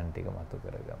පාඩම් ටික මතු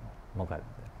කරගමු.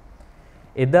 මොකද්ද?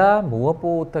 එදා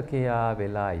මුවපෝතකයා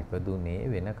වෙලා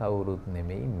ඉපදුනේ වෙන කවුරුත්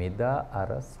නෙමෙයි මෙදා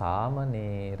අර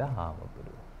සාමණේර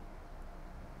හාමුදුරුවෝ.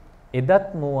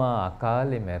 එදත් මුවා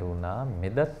අකාලේ මැරුණා.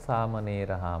 මෙදත්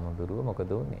සාමණේර හාමුදුරුවෝ මොකද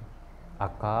වුනේ?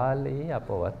 අකාලේ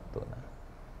අපවත් වුණා.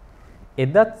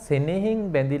 එදත්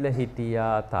සෙනෙහින් බැඳිලා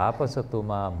හිටියා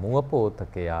තාපසතුමා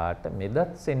මුවපෝතකයාට.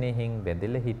 මෙදත් සෙනෙහින්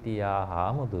බැඳිලා හිටියා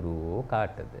හාමුදුරුවෝ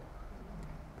කාටද?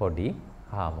 පොඩි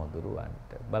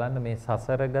හාමුදුරුවන්ට. බලන්න මේ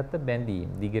සසරගත බැඳීම්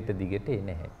දිගට දිගට එන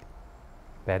හැටි.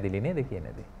 පැහැදිලි නේද කියන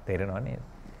දේ? තේරෙනව නේද?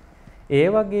 ඒ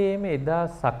වගේම එදා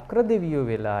සක්‍ර දෙවියෝ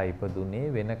වෙලා ඉපදුනේ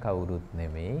වෙන කවුරුත්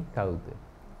නෙමෙයි. කවුද?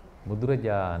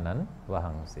 බුදුරජාණන්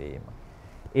වහන්සේම.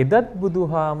 එදත්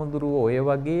බුදුහාමුදුරුවෝ ඔය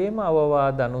වගේම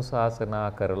අවවාද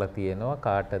අනුශාසනා කරලා තියෙනවා.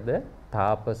 කාටද?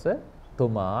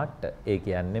 තාපසතුමාට. ඒ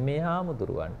කියන්නේ මේ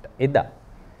හාමුදුරුවන්ට. එදා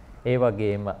ඒ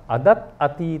වගේම අදත්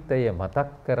අතීතය මතක්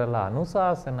කරලා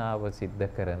අනුශාසනාව සිද්ධ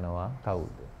කරනවා.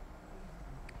 කවුද?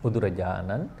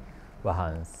 බුදුරජාණන්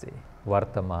වහන්සේ.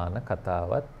 වර්තමාන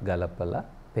කතාවත් ගලපලා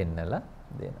පෙන්නලා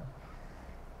දෙනවා.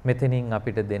 මෙතනින්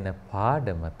අපිට දෙන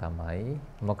පාඩම තමයි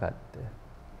මොකද්ද?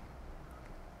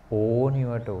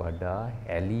 ඕනිවට වඩා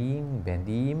ඇලීම්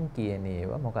බැඳීම් කියන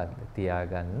ඒවා මොකද්ද?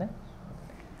 තියාගන්න.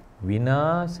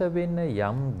 විනාශ වෙන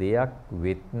යම් දෙයක්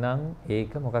වෙත්නම්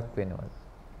ඒක මොකක් වෙනවද?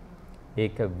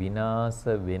 ඒක විනාශ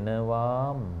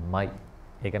වෙනවාමයි.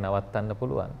 ඒක නවත්තන්න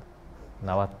පුළුවන්ද?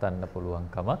 නවත්තන්න පුළුවන්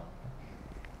කමක්.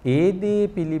 ඒ දේ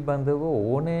පිළිබඳව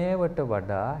ඕනෑවට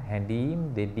වඩා හැඬීම්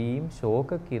දෙඩීම්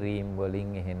ශෝක කිරීම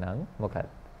වලින් එහෙනම් මොකක්ද?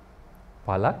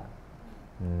 පළක්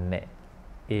නැහැ.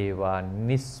 ඒවා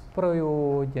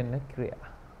නිෂ්ප්‍රයෝජන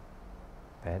ක්‍රියා.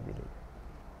 පැහැදිලිද?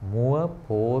 මුව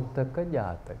පෝතක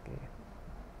ජාතකය.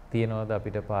 තියනවද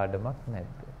අපිට පාඩමක්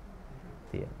නැද්ද?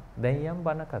 තියෙනවා. දැන් යම්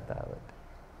බණ කතාවට.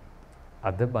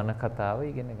 අද බණ කතාව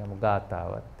ඉගෙන ගමු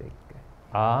ගාතාවත් එක්ක.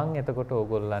 එතකොට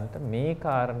ඕගොල්ලන්ට මේ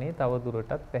කාරණේ තව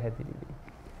දුරටත් පැහැදිලි වෙයි.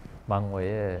 මම ඔය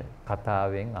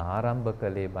කතාවෙන් ආරම්භ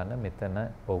කළේ බණ මෙතන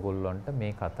ඕගොල්ලන්ට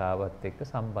මේ කතාවත් එක්ක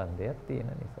සම්බන්ධයක්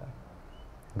තියෙන නිසා.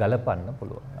 ගලපන්න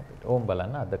පුළුවන් අපිට. ඕම්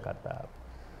බලන්න අද කතාව.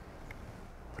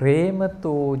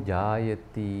 ප්‍රේමතෝ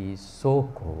ජායති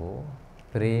සෝකෝ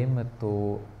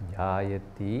ප්‍රේමතෝ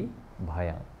ජායති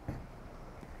භයං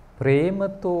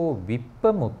ප්‍රේමතෝ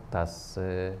විප්පමුත්තස්ස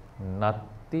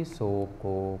නත්ති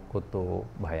සෝකෝ කුතෝ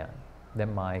භයං.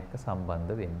 දැන් මා එක්ක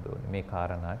සම්බන්ධ වෙන්න ඕනේ මේ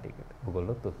කාරණා ටිකට.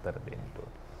 ඔයගොල්ලොත් උත්තර දෙන්න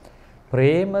ඕනේ.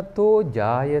 ප්‍රේමතෝ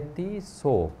ජායති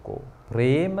සෝකෝ.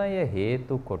 ප්‍රේමය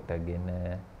හේතු කොටගෙන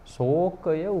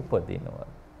ශෝකය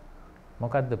උපදිනවා.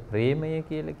 මොකද්ද ප්‍රේමය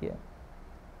කියලා කියන්නේ?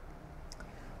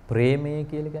 ප්‍රේමය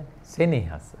කියලා කියන්නේ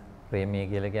සෙනෙහස. ප්‍රේමය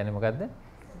කියලා කියන්නේ මොකද්ද?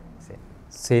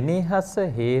 සෙනෙහස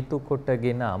හේතු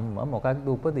කොටගෙන අම්මා මොකක්ද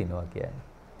උපදිනවා කියන්නේ?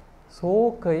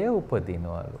 ශෝකය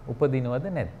උපදිනවලු. උපදිනවද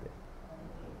නැද්ද?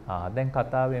 දැන්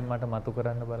කතාවෙන් මට මතු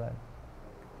කරන්න බලන්න.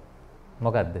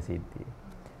 මොකද්ද සිද්ධිය?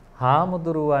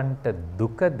 හාමුදුරුවන්ට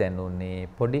දුක දැනුනේ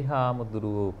පොඩි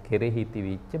හාමුදුරුවෝ කෙරෙහි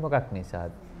තිවිච්ච මොකක්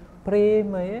නිසාද?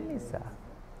 ප්‍රේමය නිසා.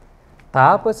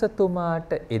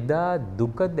 තාපසතුමාට එදා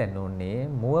දුක දැනුනේ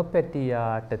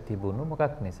මුවපැටියාට තිබුණු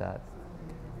මොකක් නිසාද?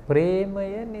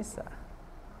 ප්‍රේමය නිසා.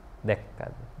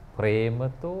 දැක්කද?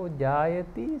 ප්‍රේමතෝ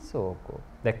ජායති සෝකෝ.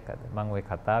 දැක්කද? මම ওই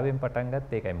කතාවෙන් පටන්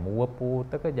ගත්තේ ඒකයි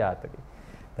මුවපෝතක ජාතකේ.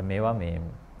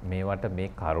 මේවට මේ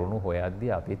කරුණු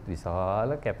හොයද්දී අපිත්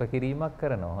විශාල කැපකිරීමක්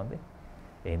කරනවා හොඳේ.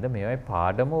 එහෙනම් මේවයි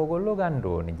පාඩම ඕගොල්ලෝ ගන්න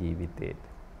ඕනේ ජීවිතේට.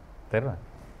 තේරුණාද?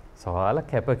 සවාල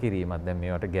කැපකිරීමක්. දැන්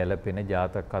මේවට ගැළපෙන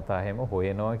ජාතක කතා හැම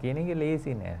හොයනවා කියන එක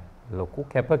ලේසි නෑ. ලොකු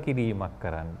කැපකිරීමක්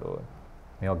කරන්න ඕනේ.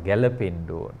 මේවා ගැළපෙන්න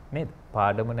ඕනේ නේද?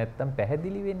 පාඩම නැත්තම්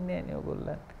පැහැදිලි වෙන්නේ නෑනේ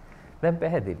ඕගොල්ලන්ට. දැන්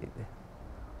පැහැදිලිද?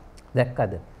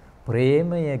 දැක්කද?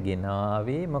 ප්‍රේමය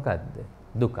ගෙනාවේ මොකද්ද?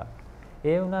 දුක.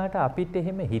 ඒ වුණාට අපිට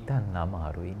එහෙම හිතන්න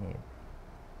අමාරුයි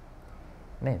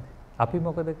නේද? අපි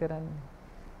මොකද කරන්නේ?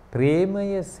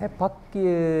 ප්‍රේමය සැපක්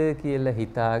කියලා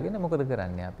හිතාගෙන මොකද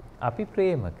කරන්නේ අපි? අපි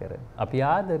ප්‍රේම කරන. අපි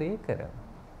ආදරය කරන.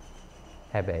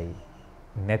 හැබැයි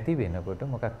නැති වෙනකොට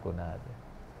මොකක් වුණාද?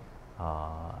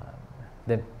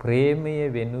 දැන් ප්‍රේමය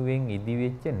වෙනුවෙන්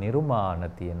ඉදිවෙච්ච නිර්මාණ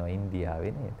තියෙනවා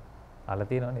ඉන්දියාවේ නේද? අහලා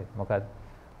තියෙනව නේද? මොකක්ද?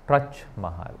 ටච්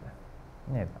මහල්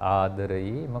නේද?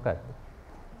 ආදරයේ මොකක්ද?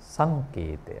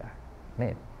 සංකේතයක්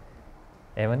නේද?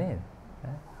 එහෙම නේද?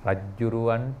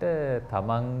 රජ්ජුරුවන්ට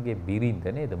තමන්ගේ බිරිඳ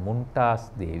නේද? මුන්ටාස්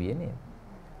දේවිය නේද?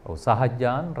 ඔව්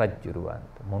සහජාන්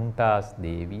රජ්ජුරුවන්ට මුන්ටාස්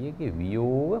දේවියගේ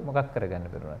වියෝව මොකක් කරගන්න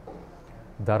බැරුණාද?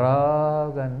 දරා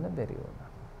ගන්න බැරි වුණා.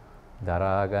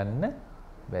 දරා ගන්න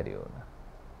බැරි වුණා.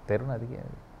 තේරුණාද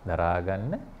කියන්නේ? දරා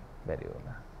ගන්න බැරි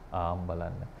වුණා. ආම්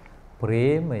බලන්න.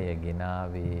 ප්‍රේමය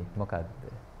ගෙනාවේ මොකද්ද?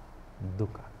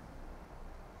 දුක.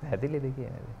 පැහැදිලිද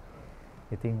කියන්නේ?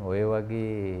 ඉතින් ඔය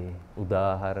වගේ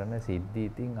උදාහරණ සිද්ධි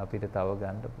ඉතින් අපිට තව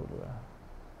ගන්න පුළුවන්.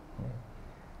 නේ?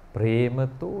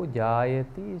 ප්‍රේමතෝ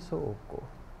ජායති සෝකෝ.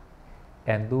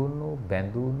 ඇඳුණු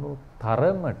බැඳුණු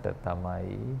තරමට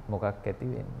තමයි මොකක් ඇති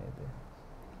වෙන්නේද?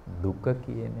 දුක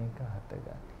කියන එක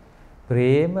හටගන්නේ.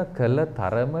 ප්‍රේම කළ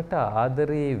තරමට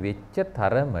ආදරේ වෙච්ච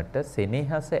තරමට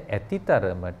සෙනෙහස ඇති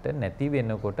තරමට නැති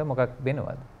වෙනකොට මොකක්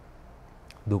වෙනවද?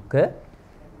 දුක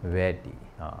වැඩි.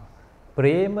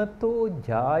 ප්‍රේමතෝ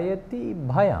ජායති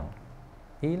භයං.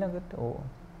 ඊළඟට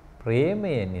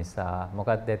ප්‍රේමය නිසා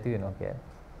මොකක්ද ඇති වෙනවා කියන්නේ?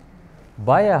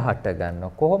 බය හට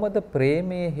ගන්නවා. කොහොමද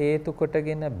ප්‍රේමයේ හේතු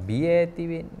කොටගෙන බිය ඇති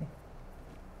වෙන්නේ?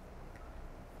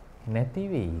 නැති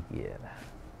වෙයි කියලා.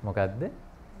 මොකද්ද?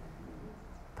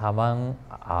 තමන්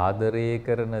ආදරය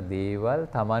කරන දේවල්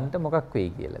තමන්ට මොකක් වෙයි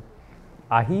කියලාද?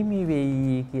 අහිමි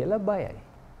වෙයි කියලා බයයි.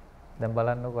 දැන්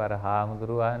බලන්නකෝ අර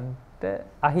හාමුදුරුවන්ට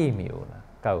අහිමි වුණා.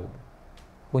 කවුද?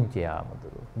 පුංචි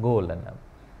හාමුදුරුවෝ ගෝලනම්.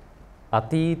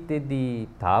 අතීතෙදී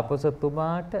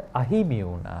තාපසතුමාට අහිමි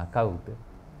වුණා. කවුද?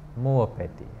 මුව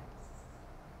පැටිය.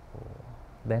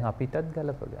 දැන් අපිටත්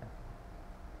ගලප ගන්න.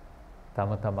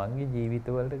 තම තමන්ගේ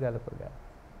ජීවිතවලට ගලප ගන්න.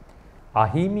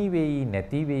 අහිමි වෙයි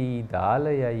නැති වෙයි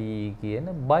දාලයයි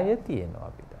කියන බය තියෙනවා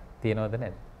අපිට. තියෙනවද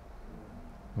නැද්ද?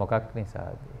 මොකක්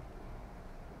නිසාද?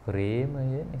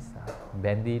 ප්‍රේමය නිසා.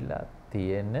 බැඳිලා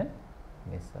තියෙන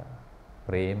නිසා.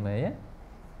 ප්‍රේමය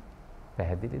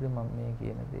පැහැදිලිද මම මේ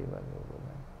කියන දේවල්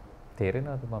ඔයගොල්ලෝ?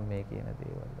 තේරෙනවද මම මේ කියන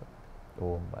දේවල්?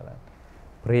 ඕම් බලන්න.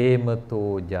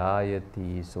 ප්‍රේමතෝ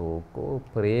ජායති සෝකෝ.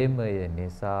 ප්‍රේමය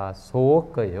නිසා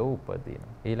ශෝකය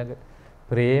උපදිනවා. ඊළඟ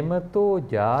ප්‍රේමතෝ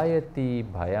ජායති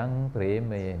භයං.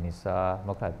 ප්‍රේමය නිසා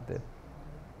මොකද්ද?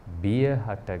 බිය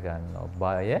හට ගන්නවා.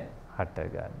 බය හට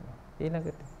ගන්නවා.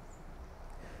 ඊළඟට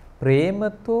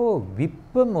ප්‍රේමතෝ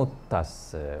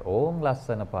විප්පමුත්තස්ස. ඕම්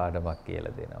ලස්සන පාඩමක්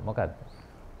කියලා දෙනවා. මොකද්ද?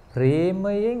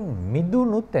 ප්‍රේමයෙන්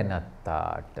මිදුණු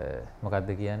තැනැත්තාට මොකද්ද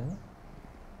කියන්නේ?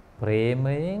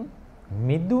 ප්‍රේමයෙන්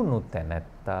මිදුණු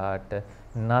තැනැත්තාට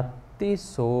නත්ති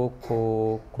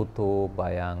සෝකෝ කුතෝ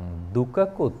භයං.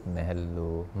 දුකකුත්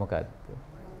නැහැලු. මොකද්ද?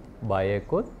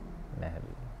 බයකුත්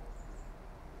නැහැලු.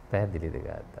 පැහැදිලිද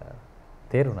ගාථාව?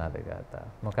 තේරුණාද ගාථාව?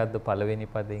 මොකද්ද පළවෙනි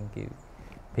පදයෙන් කිව්වේ?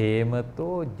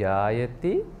 ප්‍රේමතෝ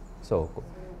ජායති සෝකෝ.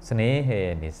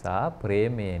 ස්නේහය නිසා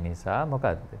ප්‍රේමය නිසා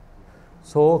මොකද්ද?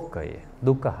 ශෝකය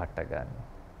දුක හට ගන්නවා.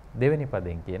 දෙවෙනි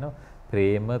පදයෙන් කියනවා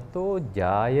ප්‍රේමතෝ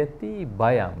ජායති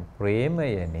භයං.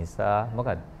 ප්‍රේමය නිසා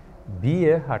මොකද්ද?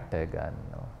 බිය හට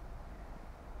ගන්නවා.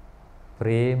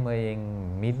 ප්‍රේමයෙන්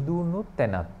මිදුණු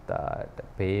තැනැත්තාට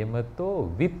ප්‍රේමතෝ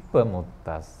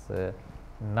විප්පමුත්තස්ස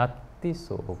නත්ති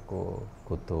සෝකෝ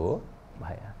කුතෝ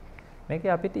භයං. මේක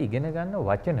අපිට ඉගෙන ගන්න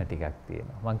වචන ටිකක්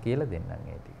තියෙනවා. මම කියලා දෙන්නම්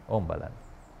ඒ ටික. ඕම් බලන්න.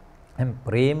 දැන්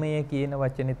ප්‍රේමය කියන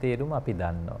වචනේ තේරුම අපි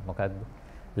දන්නවා. මොකද්ද?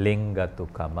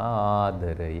 ලෙන්ගතුකම,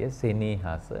 ආදරය,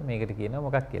 සෙනෙහස. මේකට කියනවා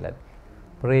මොකක් කියලාද?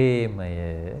 ප්‍රේමය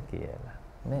කියලා.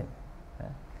 නේද?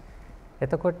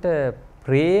 එතකොට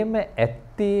ප්‍රේම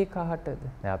ඇත්තේ කාටද?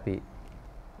 දැන් අපි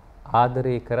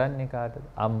ආදරය කරන්නේ කාටද?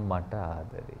 අම්මට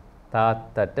ආදරේ.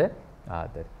 තාත්තට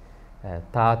ආදරේ.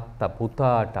 තාත්තා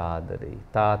පුතාට ආදරේ.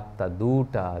 තාත්තා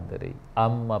දූට ආදරේ.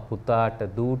 අම්මා පුතාට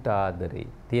දූට ආදරේ.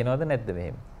 තියනවද නැද්ද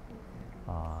මෙහෙම?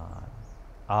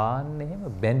 ආන්න එහෙම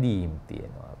බැඳීම්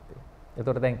තියෙනවා අපේ.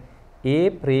 එතකොට දැන් ඒ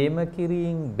ප්‍රේම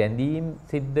කිරීම බැඳීම්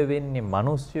සිද්ධ වෙන්නේ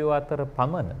මිනිස්සු අතර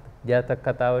පමණද? ජාතක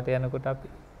කතාවට යනකොට අපි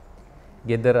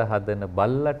gedara හදන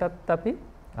බල්ලටත් අපි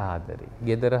ආදරේ.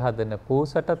 gedara හදන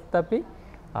පූසටත් අපි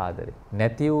ආදරේ.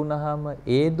 නැති වුනහම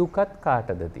ඒ දුකත්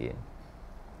කාටද තියෙන්නේ?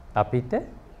 අපිට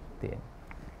තියෙන්නේ.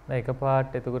 දැන්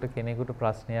එකපාරට එතකොට කෙනෙකුට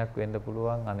ප්‍රශ්නයක් වෙන්න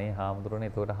පුළුවන්. අනේ හාමුදුරනේ,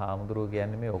 එතකොට හාමුදුරුවෝ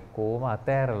කියන්නේ මේ ඔක්කොම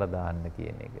අතෑරලා දාන්න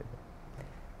කියන එකද?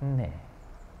 නෑ.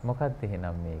 මොකක්ද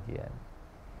එහෙනම් මේ කියන්නේ?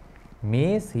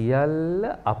 මේ සියල්ල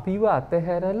අපිව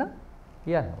අතහැරලා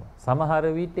යනවා. සමහර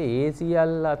විට ඒ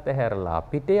සියල්ල අතහැරලා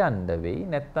අපිට යන්න වෙයි.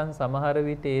 නැත්තම් සමහර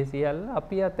විට ඒ සියල්ල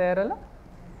අපි අතහැරලා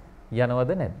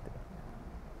යනවද නැද්ද?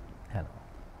 යනවා.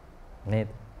 නේද?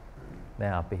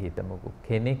 දැන් අපි හිතමුකෝ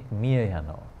කෙනෙක් මිය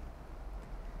යනවා.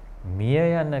 මිය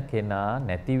යන කෙනා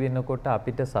නැති වෙනකොට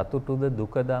අපිට සතුටුද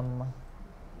දුකද අම්මා?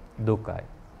 දුකයි.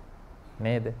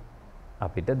 නේද?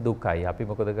 අපිට දුකයි. අපි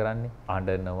මොකද කරන්නේ?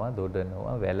 අඬනවා,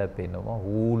 දොඩනවා, වැළපෙනවා,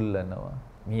 හූල්ලනවා.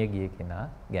 මිය ගිය කෙනා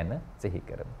ගැන සිහි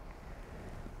කරමු.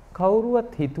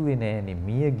 කවුරුවත් හිතුවේ නෑනේ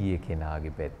මිය ගිය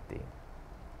කෙනාගේ පැත්තේ.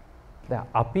 දැන්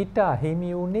අපිට අහිමි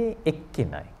වුණේ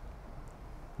එක්කෙනයි.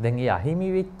 දැන් මේ අහිමි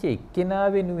වෙච්ච එක්කෙනා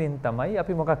වෙනුවෙන් තමයි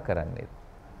අපි මොකක් කරන්නේ?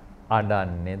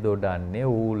 අඬන්නේ, දොඩන්නේ,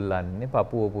 ඌල්ලන්නේ,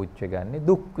 පපුව පුච්ච ගන්නේ,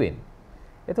 දුක් වෙන්නේ.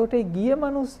 එතකොට ඒ ගිය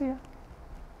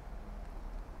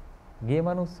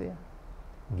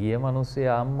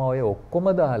මිනිස්සයා අම්මා ඔය ඔක්කොම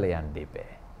දාලා යන්න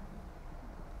එපා.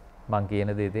 මං කියන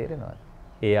දේ තේරෙනවද?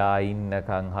 එයා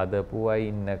ඉන්නකම් හදපුවා,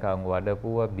 ඉන්නකම්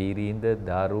වඩපුවා, බිරිඳ,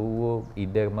 දරුවෝ,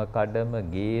 ඉඩම කඩම,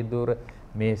 ගේ දොර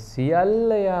මේ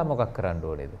සියල්ල එයා මොකක් කරන්න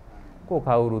ඕනේද?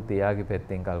 කවුරුත් එයාගේ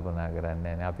පැත්තෙන් කල්පනා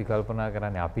කරන්නේ නැහැ. අපි කල්පනා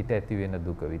කරන්නේ අපිට ඇති වෙන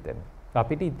දුක විතරයි.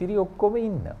 අපිට ඉතිරි ඔක්කොම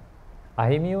ඉන්න.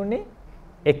 අහිමි උනේ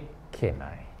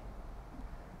එක්කෙනයි.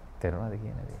 තේරුණාද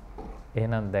කියන දේ?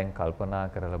 එහෙනම් දැන් කල්පනා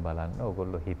කරලා බලන්න,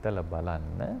 ඕගොල්ලෝ හිතලා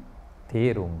බලන්න,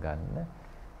 තේරුම් ගන්න.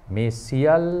 මේ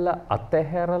සියල්ල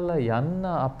අතහැරලා යන්න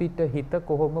අපිට හිත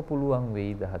කොහොම පුළුවන්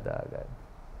වෙයිද හදාගන්න?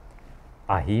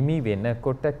 අහිමි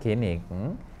වෙනකොට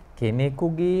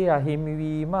කෙනෙකුගේ අහිමි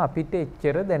වීම අපිට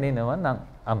එච්චර දැනෙනවා නම්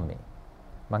අම්මේ.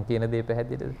 මං කියන දේ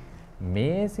පැහැදිලිද?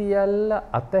 මේ සියල්ල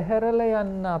අතහැරලා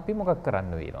යන්න අපි මොකක්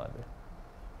කරන්න වෙනවද?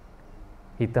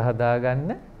 හිත හදාගන්න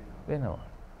වෙනවා.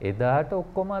 එදාට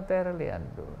ඔක්කොම අතහැරලා යන්න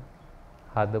ඕන.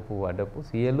 හදපු වඩපු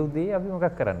සියලු දේ අපි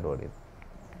මොකක් කරන්න ඕනේද?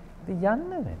 යන්න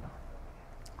වෙනවා.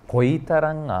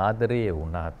 කොයිතරම් ආදරය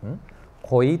වුණත්,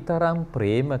 කොයිතරම්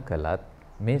ප්‍රේම කළත්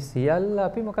මේ සියල්ල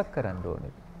අපි මොකක් කරන්න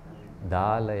ඕනේද?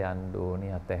 දාලා යන්න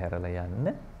ඕනේ, අතහැරලා යන්න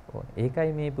ඕනේ.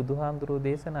 ඒකයි මේ බුදුහාමුදුරුවෝ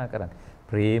දේශනා කරන්නේ.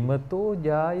 ප්‍රේමතෝ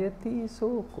ජායති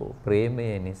සෝකෝ.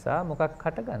 ප්‍රේමය නිසා මොකක්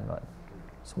හට ගන්නවද?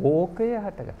 ශෝකය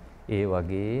හටගන්න. ඒ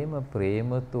වගේම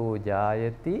ප්‍රේමතෝ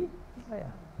ජායති බය.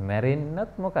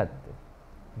 මැරෙන්නත් මොකද්ද?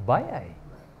 බයයි.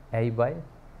 ඇයි බය?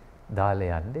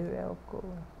 දාලා යන්න බෑ ඔක්කොම.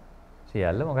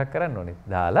 සියල්ල මොකක් කරන්න ඕනේ?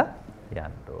 දාලා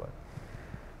යන්න ඕනේ.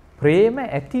 ප්‍රේම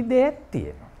ඇති දෙයක්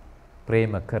තියෙනවා.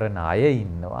 ප්‍රේම කරන අය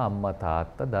ඉන්නවා, අම්මා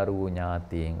තාත්තා දරුවෝ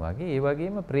ඥාතීන් වගේ. ඒ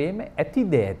වගේම ප්‍රේම ඇති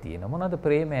දෙයක් තියෙනවා. මොනවද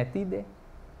ප්‍රේම ඇති දෙයක්?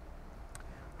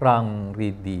 රන්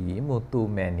රිදී මුතු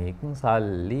මැණික්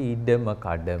සල්ලි ඉඩම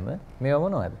කඩම මේවා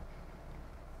මොනවද?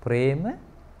 ප්‍රේම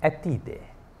ඇති දෙයක්.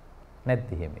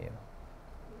 නැත්නම් එහෙම ඒවා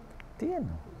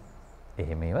තියෙනවා.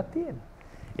 එහෙම ඒවා තියෙනවා.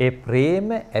 ඒ ප්‍රේම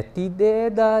ඇති දේ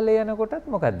දාලා යනකොටත්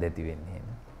මොකක්ද ඇති වෙන්නේ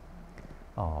එහෙනම්?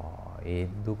 ඒ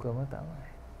දුකම තමයි.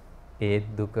 ඒ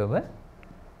දුකම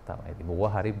තමයි. ඉතින් මොව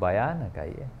හරි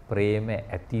භයානකයි. ප්‍රේම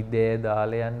ඇති දේ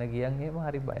දාලා යන්න කියන් එහෙම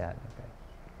හරි භයානකයි.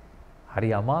 හරි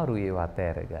අමාරුයි ඒව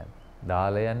අතහැර ගන්න.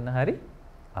 දාලා යන්න හරි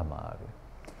අමාරුයි.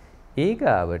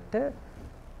 ඊගාවට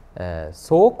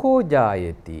සෝකෝ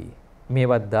ජායති.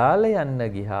 මේවා දාලා යන්න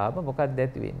ගියාම මොකක්ද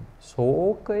ඇති වෙන්නේ?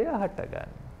 ශෝකය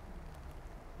හටගන්න.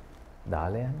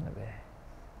 දාලා යන්න බෑ.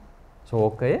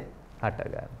 ශෝකය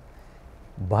හටගන්න.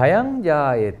 භයං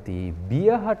ජායති. බිය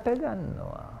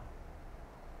හටගන්නවා.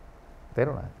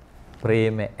 තේරුණාද?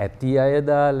 ප්‍රේම ඇති අය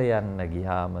දාලා යන්න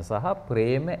ගියාම සහ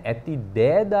ප්‍රේම ඇති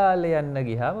දෑ දාලා යන්න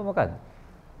ගියාම මොකද්ද?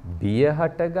 බිය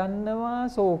හටගන්නවා,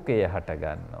 ශෝකය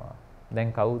හටගන්නවා.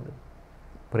 දැන් කවුද?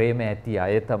 ප්‍රේම ඇති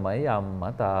අය තමයි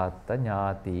අම්මා, තාත්තා,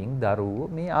 ඥාතීන්, දරුවෝ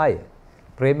මේ අය.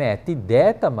 ප්‍රේම ඇති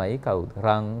දෑ තමයි කවුද?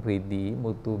 රන්, රිදී,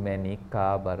 මුතු මැණික්,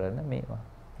 ආභරණ මේවා.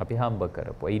 අපි හම්බ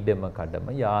කරපුවා. ඉඩම කඩම,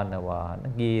 යාන වාහන,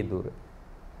 ගේ දොර.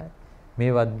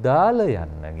 මේවා දාලා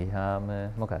යන්න ගියාම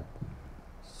මොකක්ද?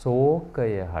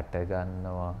 ශෝකය හට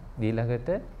ගන්නවා. ඊළඟට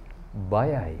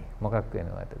බයයි. මොකක්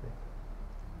වෙනවටද?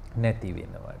 නැති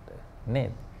වෙනවට.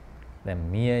 නේද? දැන්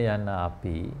මිය යන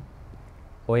අපි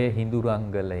ඔය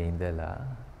හිඳුරංගල ඉඳලා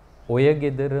ඔය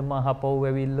ගෙදරම හපව්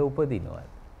ඇවිල්ලා උපදිනවද?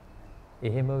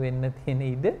 එහෙම වෙන්න තියෙන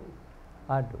ඉඩ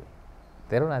අඩුයි.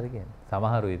 තේරුණාද කියන්නේ?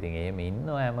 සමහරු ඉතින් එහෙම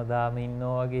ඉන්නවා, හැමදාම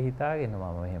ඉන්නවා වගේ හිතාගෙන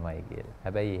මම එහෙමයි කියලා.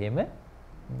 හැබැයි එහෙම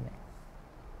නෑ.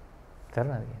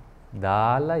 තේරුණාද කියන්නේ?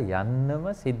 දාලා යන්නම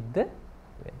සිද්ධ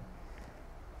වෙනවා.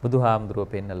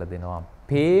 බුදුහාමුදුරුවෝ පෙන්නලා දෙනවා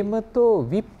ප්‍රේමතෝ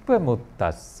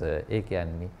විප්පමුත්තස්ස. ඒ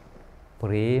කියන්නේ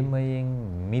ප්‍රේමයෙන්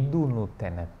මිදුණු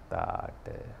තැනැත්තාට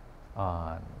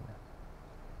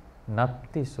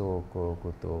නත්ති සෝකෝ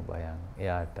කුතෝ බයං.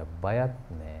 එයාට බයත්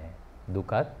නෑ,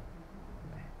 දුකත්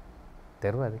නෑ.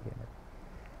 තේරුණාද කියන්නේ?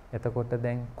 එතකොට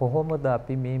දැන් කොහොමද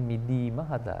අපි මේ මිදීම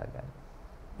හදාගන්නේ?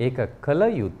 ඒක කල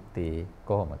යුත්තේ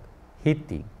කොහොමද?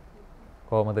 හිතින්.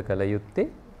 කොහොමද කල යුත්තේ?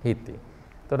 හිතින්.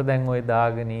 ඒතර දැන් ওই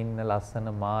දාගෙන ඉන්න ලස්සන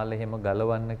මාල එහෙම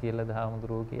ගලවන්න කියලා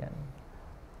දහමුදුරෝ කියන්නේ.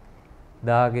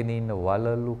 දාගෙන ඉන්න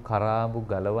වලලු කරාඹු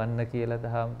ගලවන්න කියලා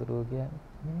දහමුදුරෝ කියන්නේ.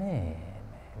 නෑ.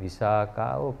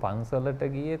 විශාකාව පන්සලට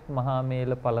ගියෙත් මහා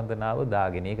මේල පළඳනාව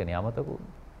දාගෙන ඒකනේ අමතකු.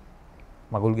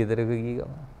 මගුල් ගෙදරක ගිය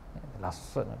ගම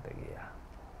ලස්සනට ගියා.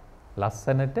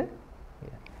 ලස්සනට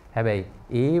හැබැයි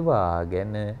ඒවා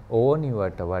ගැන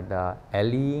ඕනිවට වඩා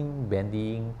ඇලීම්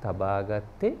බැඳීම් තබා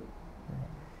ගත්තේ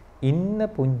ඉන්න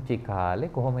පුංචි කාලේ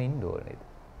කොහොම ඉන්න ඕනේද?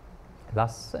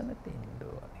 ලස්සනට ඉන්න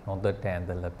ඕනේ. හොඳට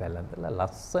ඇඳලා පැළඳලා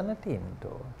ලස්සනට ඉන්න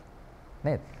ඕනේ.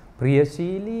 නේද?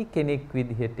 ප්‍රියශීලී කෙනෙක්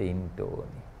විදිහට ඉන්න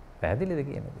ඕනේ. පැහැදිලිද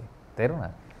කියන්නේ?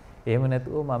 තේරුණාද? එහෙම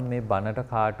නැතුව මම මේ බනට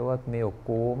කාටවත් මේ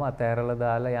ඔක්කොම අතහැරලා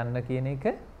දාලා යන්න කියන එක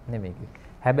නෙමෙයි.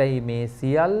 හැබැයි මේ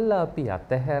සියල්ල අපි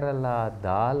අතහැරලා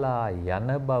දාලා යන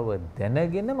බව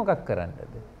දැනගෙන මොකක්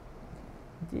කරන්නද?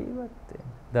 ජීවත්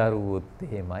වෙන්න. දරුවොත්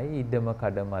එහෙමයි, ඉඩම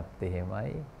කඩමත්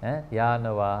එහෙමයි, යාන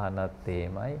වාහනත්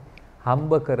එහෙමයි,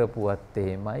 හම්බ කරපුවත්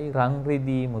එහෙමයි, රන්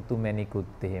රිදී මුතු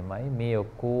මැණිකුත් එහෙමයි. මේ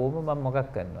ඔක්කොම මම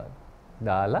මොකක් කරනවද?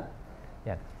 දාලා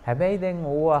යන්න. හැබැයි දැන්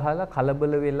ඕව අහලා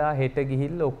කලබල වෙලා හෙට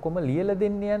ගිහිල්ලා ඔක්කොම ලියලා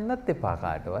දෙන්න යන්නත් එපා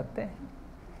කාටවත් ඈ.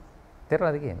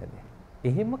 තේරෙනවද කියන්නේ?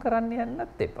 එහෙම කරන්න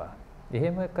යන්නත් එපා.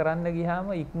 එහෙම කරන්න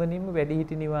ගියාම ඉක්මනින්ම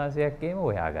වැඩිහිටි නිවාසයක් එහෙම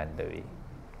හොයාගන්න වෙයි.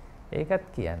 ඒකත්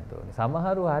කියන්න ඕනේ.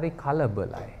 සමහරව හරි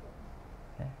කලබලයි.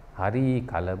 හරි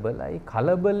කලබලයි.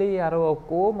 කලබලේ අර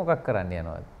ඔක්කොම මොකක් කරන්න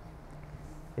යනවද?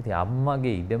 ඉතින්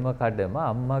අම්මගේ ඉඩම කඩම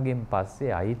අම්මගෙන්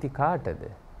පස්සේ අයිති කාටද?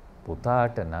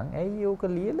 පුතාට නම් ඇයි ඕක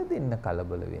ලියලා දෙන්න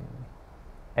කලබල වෙන්නේ?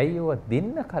 ඇයි ඕවා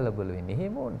දෙන්න කලබල වෙන්නේ?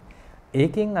 එහෙම ඕනේ.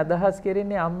 ඒකෙන් අදහස්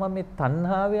කරන්නේ අම්මා මේ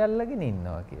තණ්හාවේ අල්ලගෙන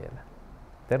ඉන්නවා කියලා.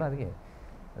 තේරෙනවද කියන්නේ?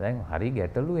 දැන් හරි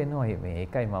ගැටලු එනවා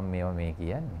මේකයි මම මේවා මේ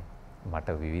කියන්නේ.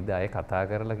 මට විවිධ අය කතා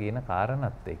කරලා කියන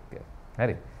කාරණාත් එක්ක.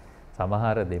 හරි.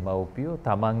 සමහර දෙමව්පියෝ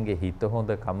තමන්ගේ හිත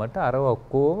හොඳ කමට අර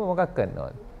ඔක්කොම මොකක්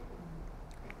කරනවද?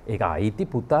 ඒක අයිති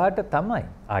පුතාට තමයි.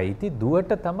 අයිති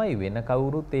දුවට තමයි. වෙන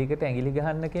කවුරුත් ඒකට ඇඟිලි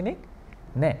ගහන්න කෙනෙක්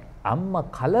නැහැ. අම්මා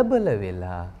කලබල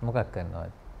වෙලා මොකක්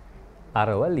කරනවද?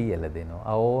 අරව ලියලා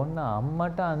දෙනවා. ඕන්න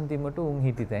අම්මට අන්තිමට උන්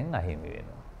හිටිතෙන් අහිමි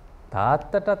වෙනවා.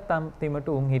 තාත්තටත් අන්තිමට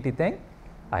උන් හිටිතෙන්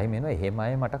අහිමි වෙනවා.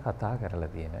 එහෙමයි මට කතා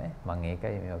කරලා තියෙනවා. මම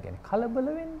ඒකයි මේවා කියන්නේ. කලබල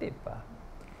වෙන්න එපා.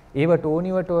 ඒවට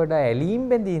ඕනිවට වඩා ඇලීම්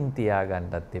බැඳීම්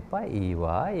තියාගන්නත් එපා.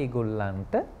 ඒවා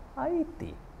ඒගොල්ලන්ට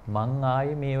අයිති. මං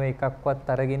ආයේ මේව එකක්වත්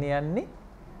අරගෙන යන්නේ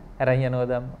අරන්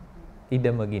යනවද අම්මා?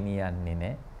 ඉඩම ගෙනියන්නේ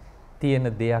නැහැ. තියෙන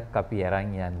දෙයක් අපි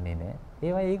අරන් යන්නේ නැහැ.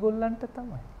 ඒවා ඒගොල්ලන්ට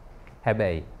තමයි.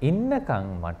 හැබැයි ඉන්නකම්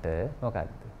මට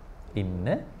මොකද්ද? ඉන්න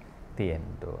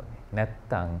තියෙන්න ඕනේ.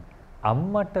 නැත්තම්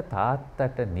අම්මට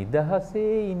තාත්තට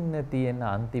නිදහසේ ඉන්න තියෙන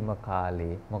අන්තිම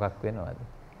කාලේ මොකක් වෙනවද?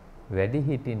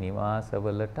 වැඩිහිටි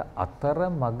නිවාසවලට අතර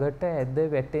මගට ඇද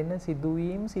වැටෙන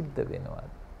සිදුවීම් සිද්ධ වෙනවා.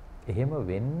 එහෙම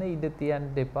වෙන්න ඉඩ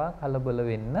තියන්න එපා, කලබල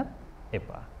වෙන්න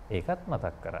එපා. ඒකත්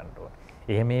මතක් කරන්න ඕනේ.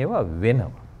 එහෙම ඒවා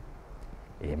වෙනවා.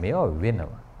 එහෙම ඒවා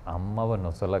වෙනවා. අම්මව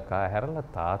නොසලකා හැරලා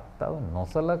තාත්තව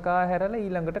නොසලකා හැරලා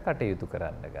ඊළඟට කටයුතු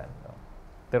කරන්න ගන්නවා.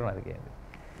 තේරුණාද කියන්නේ?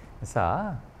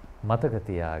 නිසා මතක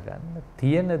තියාගන්න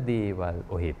තියෙන දේවල්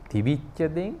ඔහෙ තිවිච්ච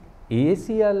දෙයින් ඒ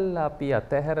සියල්ල අපි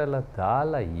අතහැරලා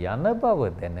දාලා යන බව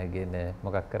දැනගෙන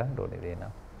මොකක් කරන්න ඕනේ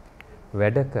දේනා?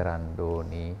 වැඩ කරන්න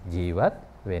ඕනි, ජීවත්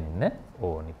වෙන්න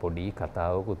ඕනි. පොඩි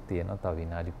කතාවකුත් තියෙනවා. තව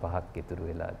විනාඩි 5ක් ඉතුරු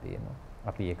වෙලා තියෙනවා.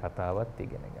 අපි මේ කතාවත්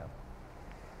ඉගෙන ගමු.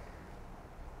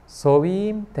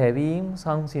 සොවීම් තැවීම්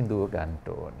සංසිඳුව ගන්න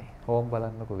ඕනේ. ඕම්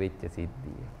බලන්නකො වෙච්ච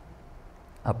සිද්ධිය.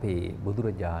 අපේ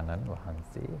බුදුරජාණන්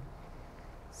වහන්සේ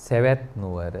සවැත්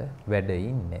නුවර වැඩ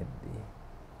ඉන්නේ නැද්ද?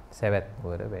 සවැත්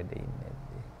නුවර වැඩ ඉන්නේ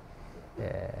නැද්ද?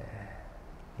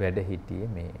 වැඩ හිටියේ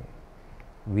මේ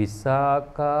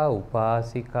විසාකා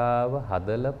උපාසිකාව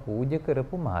හදලා පූජා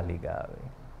කරපු මාලිගාවේ.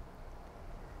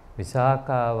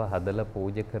 විසාකාව හදලා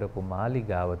පූජා කරපු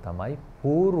මාලිගාව තමයි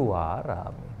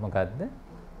පූර්වාරාමේ. මොකද්ද?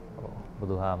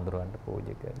 බුදුහාමුදුරන්ට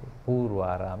පූජා කළේ.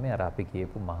 පූර්වාරාමේ අර අපි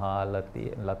කියපු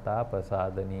ලතා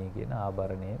ප්‍රසාදනීය කියන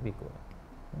ආභරණය විකුණ.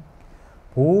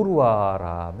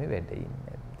 පූර්වාරාමේ වැඩ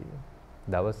ඉන්නේ නැද්ද?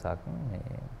 දවසක්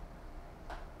මේ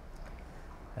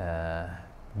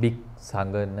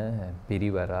සංගන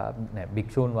පිරිවරා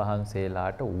භික්ෂූන්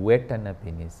වහන්සේලාට උවටන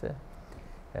පිණිස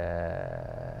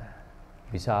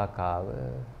විසාකාව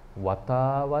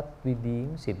වතාවත්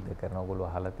විදීම් සිද්ධ කරන ඔයගොල්ලෝ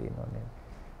අහලා තියෙනවනේ.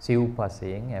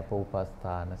 සිව්පසයෙන් අප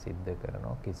උපස්ථාන සිද්ධ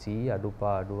කරනවා. කිසි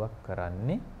අඩුපාඩුවක්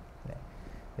කරන්නේ නැහැ.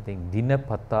 ඉතින්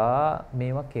දිනපතා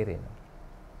මේවා කෙරෙනවා.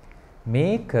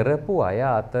 මේ කරපු අය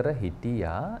අතර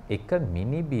හිටියා එක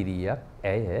මිනිබිරියක්.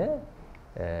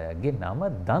 ඇයගේ නම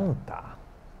දන්තා.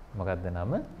 මොකද්ද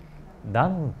නම?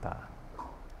 දන්තා.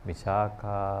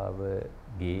 විශාඛාවගේ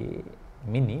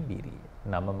මිනිබිරිය.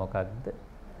 නම මොකද්ද?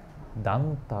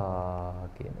 දන්තා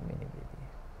කියන මිනිබිරිය.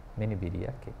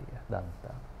 මිනිබිරියක් හිටියා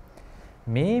දන්තා.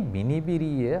 මේ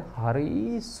මිනිබිරිය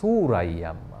හරි සූරයි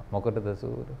අම්මා. මොකටද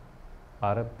සූර?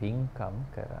 අර පින්කම්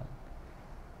කරන්න.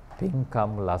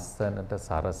 පින්කම් ලස්සනට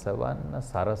සරසවන්න,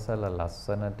 සරසල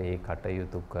ලස්සනට ඒ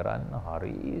කටයුතු කරන්න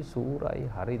හරි සූරයි,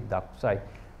 හරි දක්ෂයි.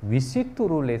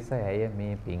 විසිතුරු ලෙස ඇය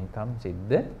මේ පින්කම්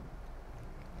සිද්ධ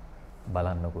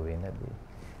බලන්නකෝ වෙනදී.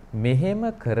 මෙහෙම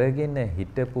කරගෙන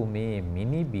හිටපු මේ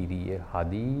මිනිබිරිය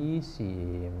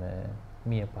හදිසියෙම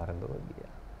මිය පරලොව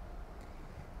ගියා.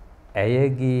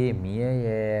 ඇයගේ මිය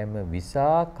යෑම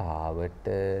විසාකාවට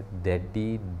දැඩි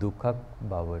දුකක්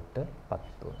බවට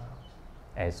පත් වුණා.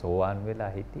 ඇය සෝවාන් වෙලා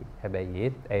හිටියේ.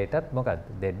 හැබැයි ඇයටත් මොකද්ද?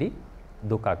 දැඩි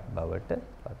දුකක් බවට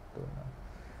පත් වුණා.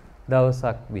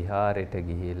 දවසක් විහාරයට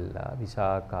ගිහිල්ලා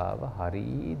විසාකාව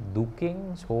හරි දුකෙන්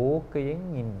ශෝකයෙන්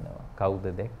ඉන්නවා. කවුද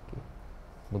දැක්කේ?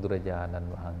 බුදුරජාණන්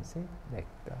වහන්සේ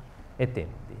දැක්කා.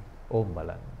 එතෙන්දී ඕම්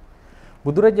බලන්න.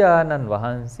 බුදුරජාණන්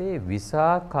වහන්සේ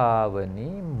විසාකාවනි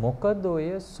මොකද ඔය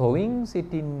සොයින්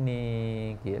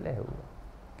සිටින්නේ කියලා ඇහුවා.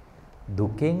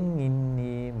 දුකෙන්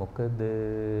ඉන්නේ මොකද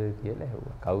කියලා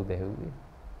ඇහුවා. කවුද ඇහුවේ?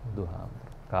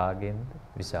 බුදුහාමුදුරුවෝ. කාගෙන්ද?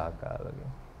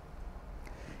 විසාකාවගෙන්.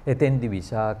 එතෙන්දි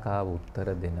විසාකාව උත්තර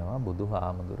දෙනවා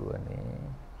බුදුහාමුදුරුවනේ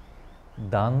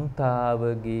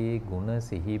දන්තාවගේ ගුණ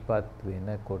සිහිපත්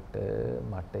වෙනකොට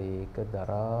මට ඒක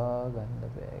දරා ගන්න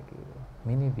බෑ කිව්වා.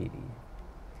 මිනිබිරිය.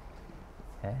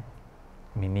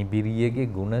 මිනිබිරියගේ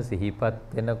ගුණ සිහිපත්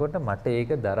වෙනකොට මට ඒක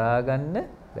දරා ගන්න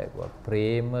බැහැ.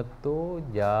 ප්‍රේමතෝ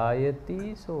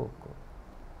ජායති සෝකෝ.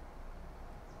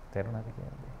 තේරුණාද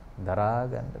කියන්නේ? දරා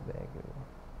ගන්න බෑ කිව්වා.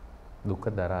 දුක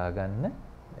දරා ගන්න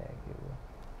බෑ කිව්වා.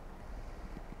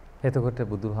 එතකොට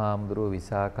බුදුහාමුදුරුවෝ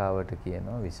විසාකාවට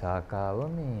කියනවා විසාකාව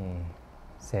මේ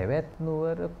සැවැත්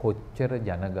නුවර කොච්චර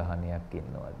ජනගහනයක්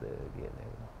ඉන්නවද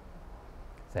කියලා.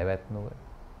 සැවැත් නුවර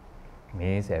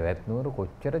මේ සැවැත් නුවර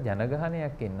කොච්චර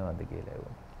ජනගහනයක් ඉන්නවද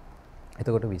කියලා.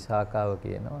 එතකොට විසාකාව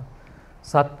කියනවා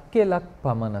සත්කෙලක්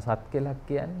පමණ. සත්කෙලක්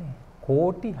කියන්නේ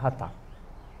කෝටි 7ක්.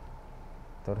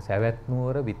 එතකොට සැවැත්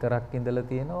නුවර විතරක් ඉඳලා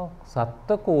තියෙනවා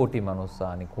 7 කෝටි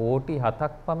මනුස්සානි. කෝටි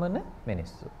 7ක් පමණ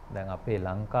මිනිස්සු. දැන් අපේ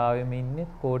ලංකාවෙම ඉන්නේ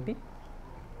කෝටි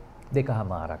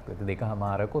 2.5ක් විතර.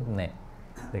 2.5කුත් නැහැ.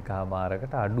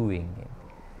 2.5කට අඩුවෙන් ඉන්නේ.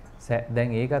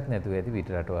 දැන් ඒකත් නැතුව ඇති පිට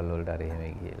රටවල් වලට අර එහෙම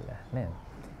ගිහිල්ලා නේද?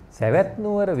 සැවැත්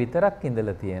නුවර විතරක්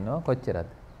ඉඳලා තියෙනවා කොච්චරද?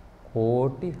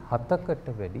 කෝටි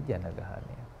 7කට වැඩි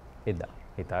ජනගහනය. එදා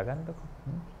හිතා ගන්නකො.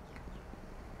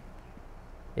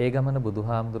 ඒ ගමන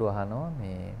බුදුහාමුදුරුවෝ අහනවා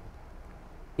මේ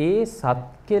ඒ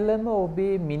සත්කෙලම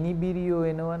ඔබේ මිනිබිරියෝ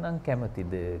එනවා නම්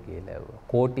කැමතිද කියලා ඇහුවා.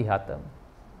 කෝටි 7ම.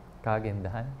 කාගෙන්ද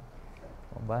අහන්නේ?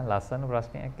 ඔබ ලස්සන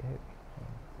ප්‍රශ්නයක් ඇහුවේ.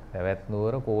 පැවැත්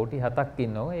නුවර කෝටි 7ක්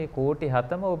ඉන්නවා. ඒ කෝටි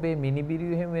 7ම ඔබේ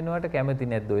මිනිබිරියෝ එහෙම වෙනවට කැමති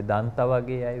නැද්ද? ඔය දන්තා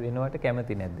වගේ අය වෙනවට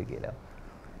කැමති නැද්ද කියලා.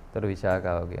 ඒතර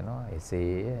විශාකාව කියනවා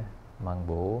එසේ මං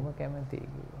බොහොම කැමතියි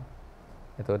කිව්වා.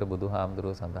 එතකොට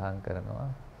බුදුහාමුදුරුවෝ සඳහන් කරනවා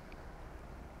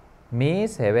මේ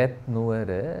සැවැත්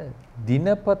නුවර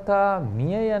දිනපතා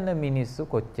මිය යන මිනිස්සු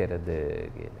කොච්චරද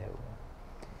කියලා ඇහුවා.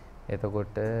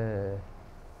 එතකොට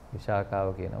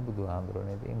විශාකාව කියනවා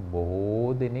බුදුහාමුදුරනේ ඉතින්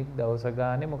බොහෝ දෙනෙක් දවස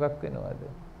ගානේ මොකක් වෙනවද?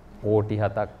 කෝටි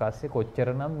 7ක් පස්සේ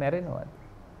කොච්චරනම් මැරෙනවද?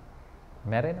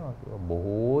 මැරෙනවා කිව්වා.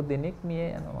 බොහෝ දෙනෙක් මිය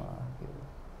යනවා කිව්වා.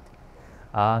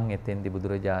 ආන් එතෙන්දි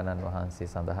බුදුරජාණන් වහන්සේ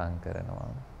සඳහන්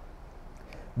කරනවා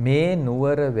මේ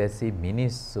නුවර වැසි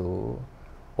මිනිස්සු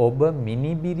ඔබ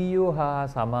මිනිබිරියෝ හා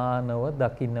සමානව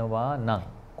දකින්නවා නම්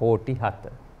කෝටි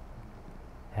 7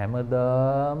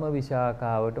 හැමදාම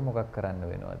විශාකාවට මොකක් කරන්න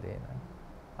වෙනවද එහෙනම්?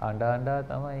 අඬ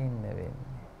තමයි ඉන්න වෙන්නේ.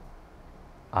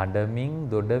 අඬමින්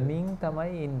දොඩමින්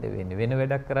තමයි ඉන්න වෙන්නේ. වෙන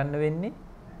වැඩක් කරන්න වෙන්නේ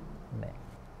නැහැ.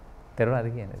 තේරුණාද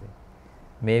කියන්නේ?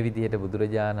 මේ විදිහට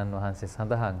බුදුරජාණන් වහන්සේ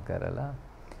සඳහන් කරලා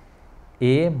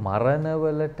ඒ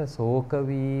මරණවලට ශෝක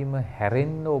වීම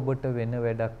හැරෙන්න ඔබට වෙන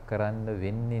වැඩක් කරන්න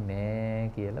වෙන්නේ නැහැ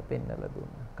කියලා පෙන්නලා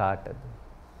දුන්නා. කාටද?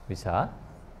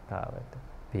 විසාකාවට.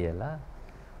 පියලා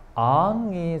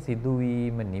ආන්ගේ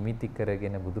සිදුවීම නිමිති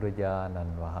කරගෙන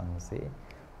බුදුරජාණන් වහන්සේ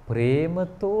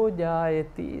ප්‍රේමතෝ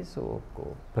ජායති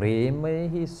සෝකෝ.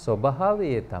 ප්‍රේමයෙහි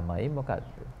ස්වභාවය තමයි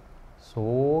මොකද්ද?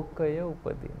 ශෝකය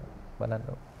උපදින.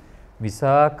 බලන්න.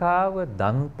 විසාකාව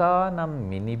දන්තා නම්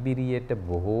මිනිබිරියට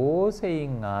බොහෝ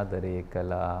සෙයින් ආදරය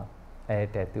කළා.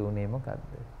 ඇයට ඇති වුණේ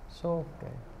මොකද්ද?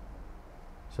 ශෝකය.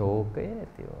 ශෝකය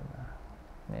ඇති වුණා.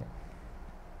 නේ.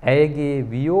 ඇයගේ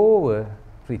වියෝව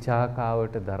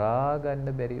විසාකාවට දරා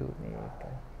ගන්න බැරි වුණේ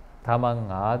ඒකයි.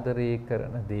 තමන් ආදරය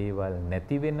කරන දේවල්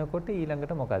නැති වෙනකොට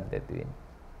ඊළඟට මොකක්ද ඇති වෙන්නේ?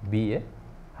 බිය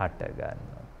හට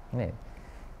ගන්නවා. නේද?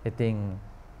 ඉතින්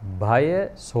භය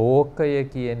ශෝකය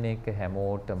කියන එක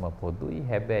හැමෝටම පොදුයි.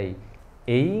 හැබැයි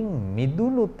එයින්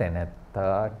මිදුණු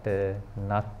තැනැත්තාට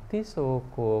නත්ති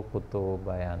ශෝකෝ කුතෝ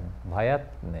භයං. භයත්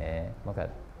නෑ.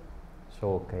 මොකද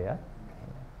ශෝකයක්.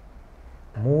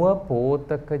 මුව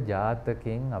පෝතක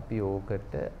ජාතකෙන් අපි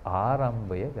ඕකට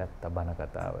ආරම්භය ගත්ත බණ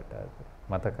කතාවට.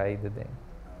 මතකයිද දැන්?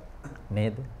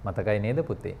 නේද? මතකයි නේද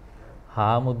පුතේ?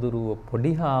 හාමුදුරුව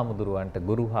පොඩි හාමුදුරුවන්ට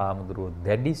ගුරු හාමුදුරුව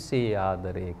දැඩිසේ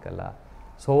ආදරය කළා.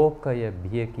 ශෝකය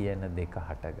බිය කියන දෙක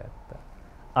හටගත්තා.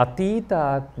 අතීත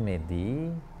ආත්මෙදී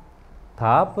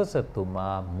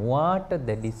තාපසතුමා මුවාට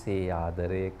දැඩිසේ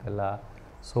ආදරය කළා.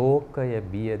 ශෝකය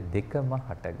බිය දෙකම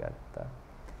හටගත්තා.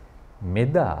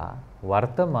 මෙදා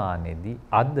වර්තමානයේදී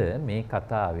අද මේ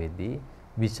කතාවේදී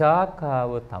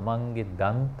විශාඛාව තමන්ගේ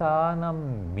දන්තානම්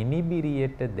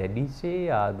මිනිබිරියට දැඩිසේ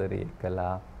ආදරය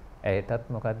කළා. ඇයටත්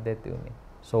මොකක්ද ඇති වුනේ?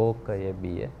 ශෝකය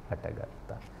බිය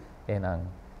හටගත්තා. එහෙනම්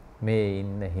මේ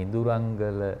ඉන්න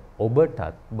හිඳුරංගල ඔබටත්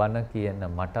බණ කියන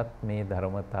මටත් මේ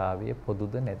ධර්මතාවය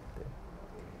පොදුද නැද්ද?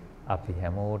 අපි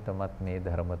හැමෝටමත් මේ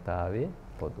ධර්මතාවය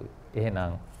පොදුයි.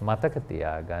 එහෙනම් මතක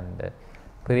තියාගන්න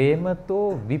ප්‍රේමතෝ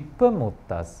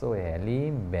විප්පමුත්තස්ස ඔය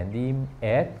ඇලීම් බැඳීම්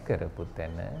ඈත් කරපු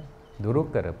තැන, දුරු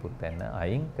කරපු තැන,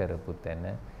 අයින් කරපු තැන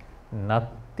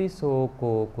නත්ති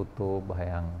ශෝකෝ කුතෝ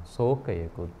භයං.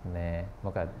 ශෝකයකුත් නෑ.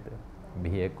 මොකද්ද?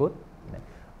 බියකුත් නෑ.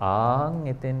 ආන්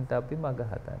එතෙන්ට අපි මග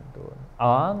හදන්න ඕන.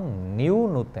 ආන්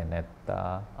නිවුණු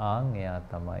තැනැත්තා ආන් එයා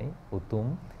තමයි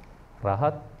උතුම්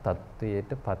රහත්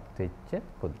තත්වයට පත්වෙච්ච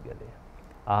පුද්ගලයා.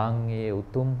 ආන් ඒ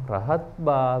උතුම් රහත්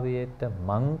භාවයට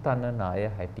මං තනන අය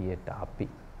හැටියට අපි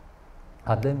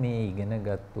අද මේ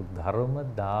ඉගෙනගත්තු ධර්ම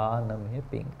දානමය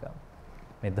පින්කම්,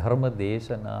 මේ ධර්ම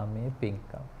දේශනාමය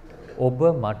පින්කම් ඔබ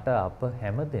මට අප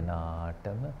හැම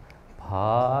දෙනාටම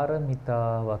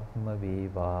පාරමිතාවක්ම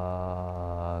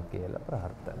වේවා කියලා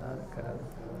ප්‍රාර්ථනා කරමු.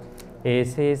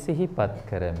 ඒසේ සිහිපත්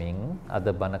කරමින් අද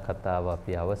බණ කතාව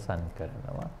අපි අවසන්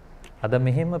කරනවා. අද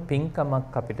මෙහෙම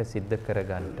පින්කමක් අපිට සිද්ධ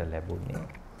කරගන්නට ලැබුණේ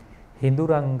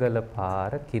හිඳුරංගල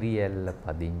පාර කිරියැල්ල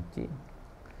පදිංචි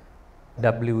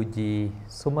WG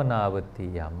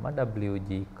සුමනාවතී අම්මා, WG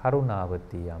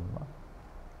කරුණාවතී අම්මා,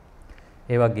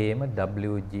 ඒ වගේම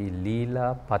WG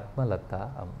ලීලා පත්මලතා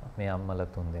අම්මා. මේ අම්මලා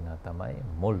තුන්දෙනා තමයි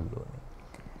මුල් වුණේ.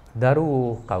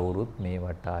 දරුවෝ කවුරුත් මේ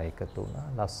වටා එකතු වුණා.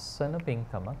 ලස්සන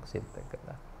පින්කමක් සිද්ධ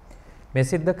කළා. මේ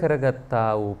සිද්ධ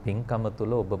කරගත්තා වූ පින්කම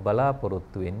තුළ ඔබ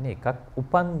බලාපොරොත්තු වෙන්නේ එකක්,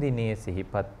 උපන්දිනයේ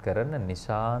සිහිපත් කරන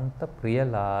නිශාන්ත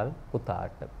ප්‍රියලාල්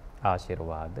පුතාට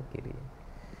ආශිර්වාද කිරීම.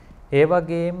 ඒ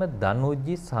වගේම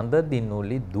දනුජි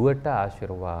සඳදිනුලි දුවට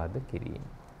ආශිර්වාද කිරීම.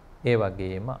 ඒ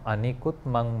වගේම අනිකුත්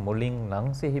මං මුලින් නම්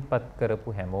සිහිපත් කරපු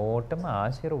හැමෝටම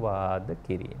ආශිර්වාද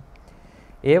කිරීම.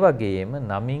 ඒ වගේම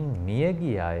නමින්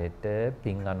මියගිය අයට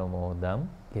පින් අනුමෝදන්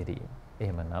කිරීම.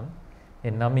 එහෙමනම්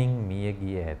ඒ නමින්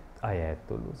මියගිය අය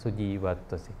ඇතුළු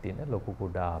සුජීවත්ව සිටින ලොකු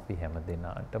කුඩා අපි හැම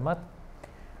දෙනාටමත්,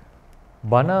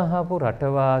 බණ අහපු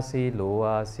රටවාසී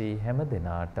ලෝවාසී හැම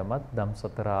දෙනාටමත්,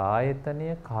 ධම්සතර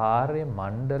ආයතනය කාර්ය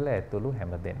මණ්ඩල ඇතුළු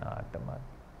හැම දෙනාටමත්,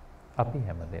 අපි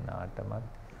හැම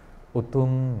දෙනාටමත්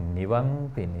උතුම්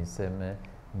නිවන් පිණිසම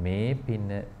මේ පින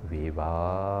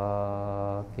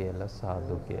වේවා කියලා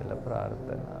සාදු කියලා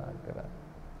ප්‍රාර්ථනා කරා.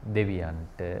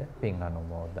 දෙවියන්ට පින්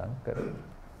අනුමෝදන් කරමු.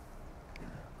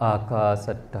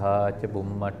 ආකාසට්ඨා ච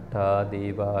බුම්මට්ඨා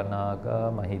දේවා නාග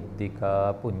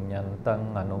මහිද්దికා පුඤ්ඤන්තං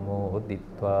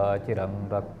අනුමෝදිත්වා චිරං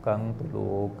රක්ඛන්තු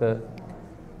ලෝක.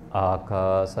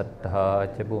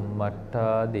 ආකාසට්ඨා ච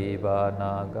බුම්මට්ඨා දේවා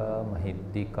නාග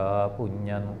මහිද්దికා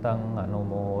පුඤ්ඤන්තං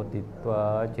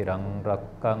අනුමෝදිත්වා චිරං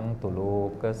රක්ඛන්තු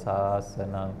ලෝක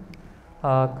සාසනං.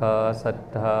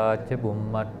 ආකාසට්ඨා ච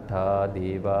බුම්මට්ඨා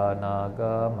දේවා නාග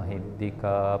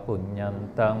මහිද්దికා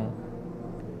පුඤ්ඤන්තං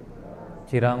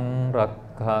චිරං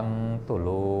රක්ඛන්තු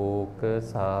ලෝක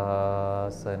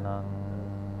සාසනං.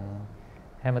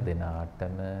 හැම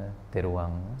දිනාටම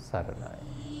තෙරුවන්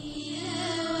සරණයි.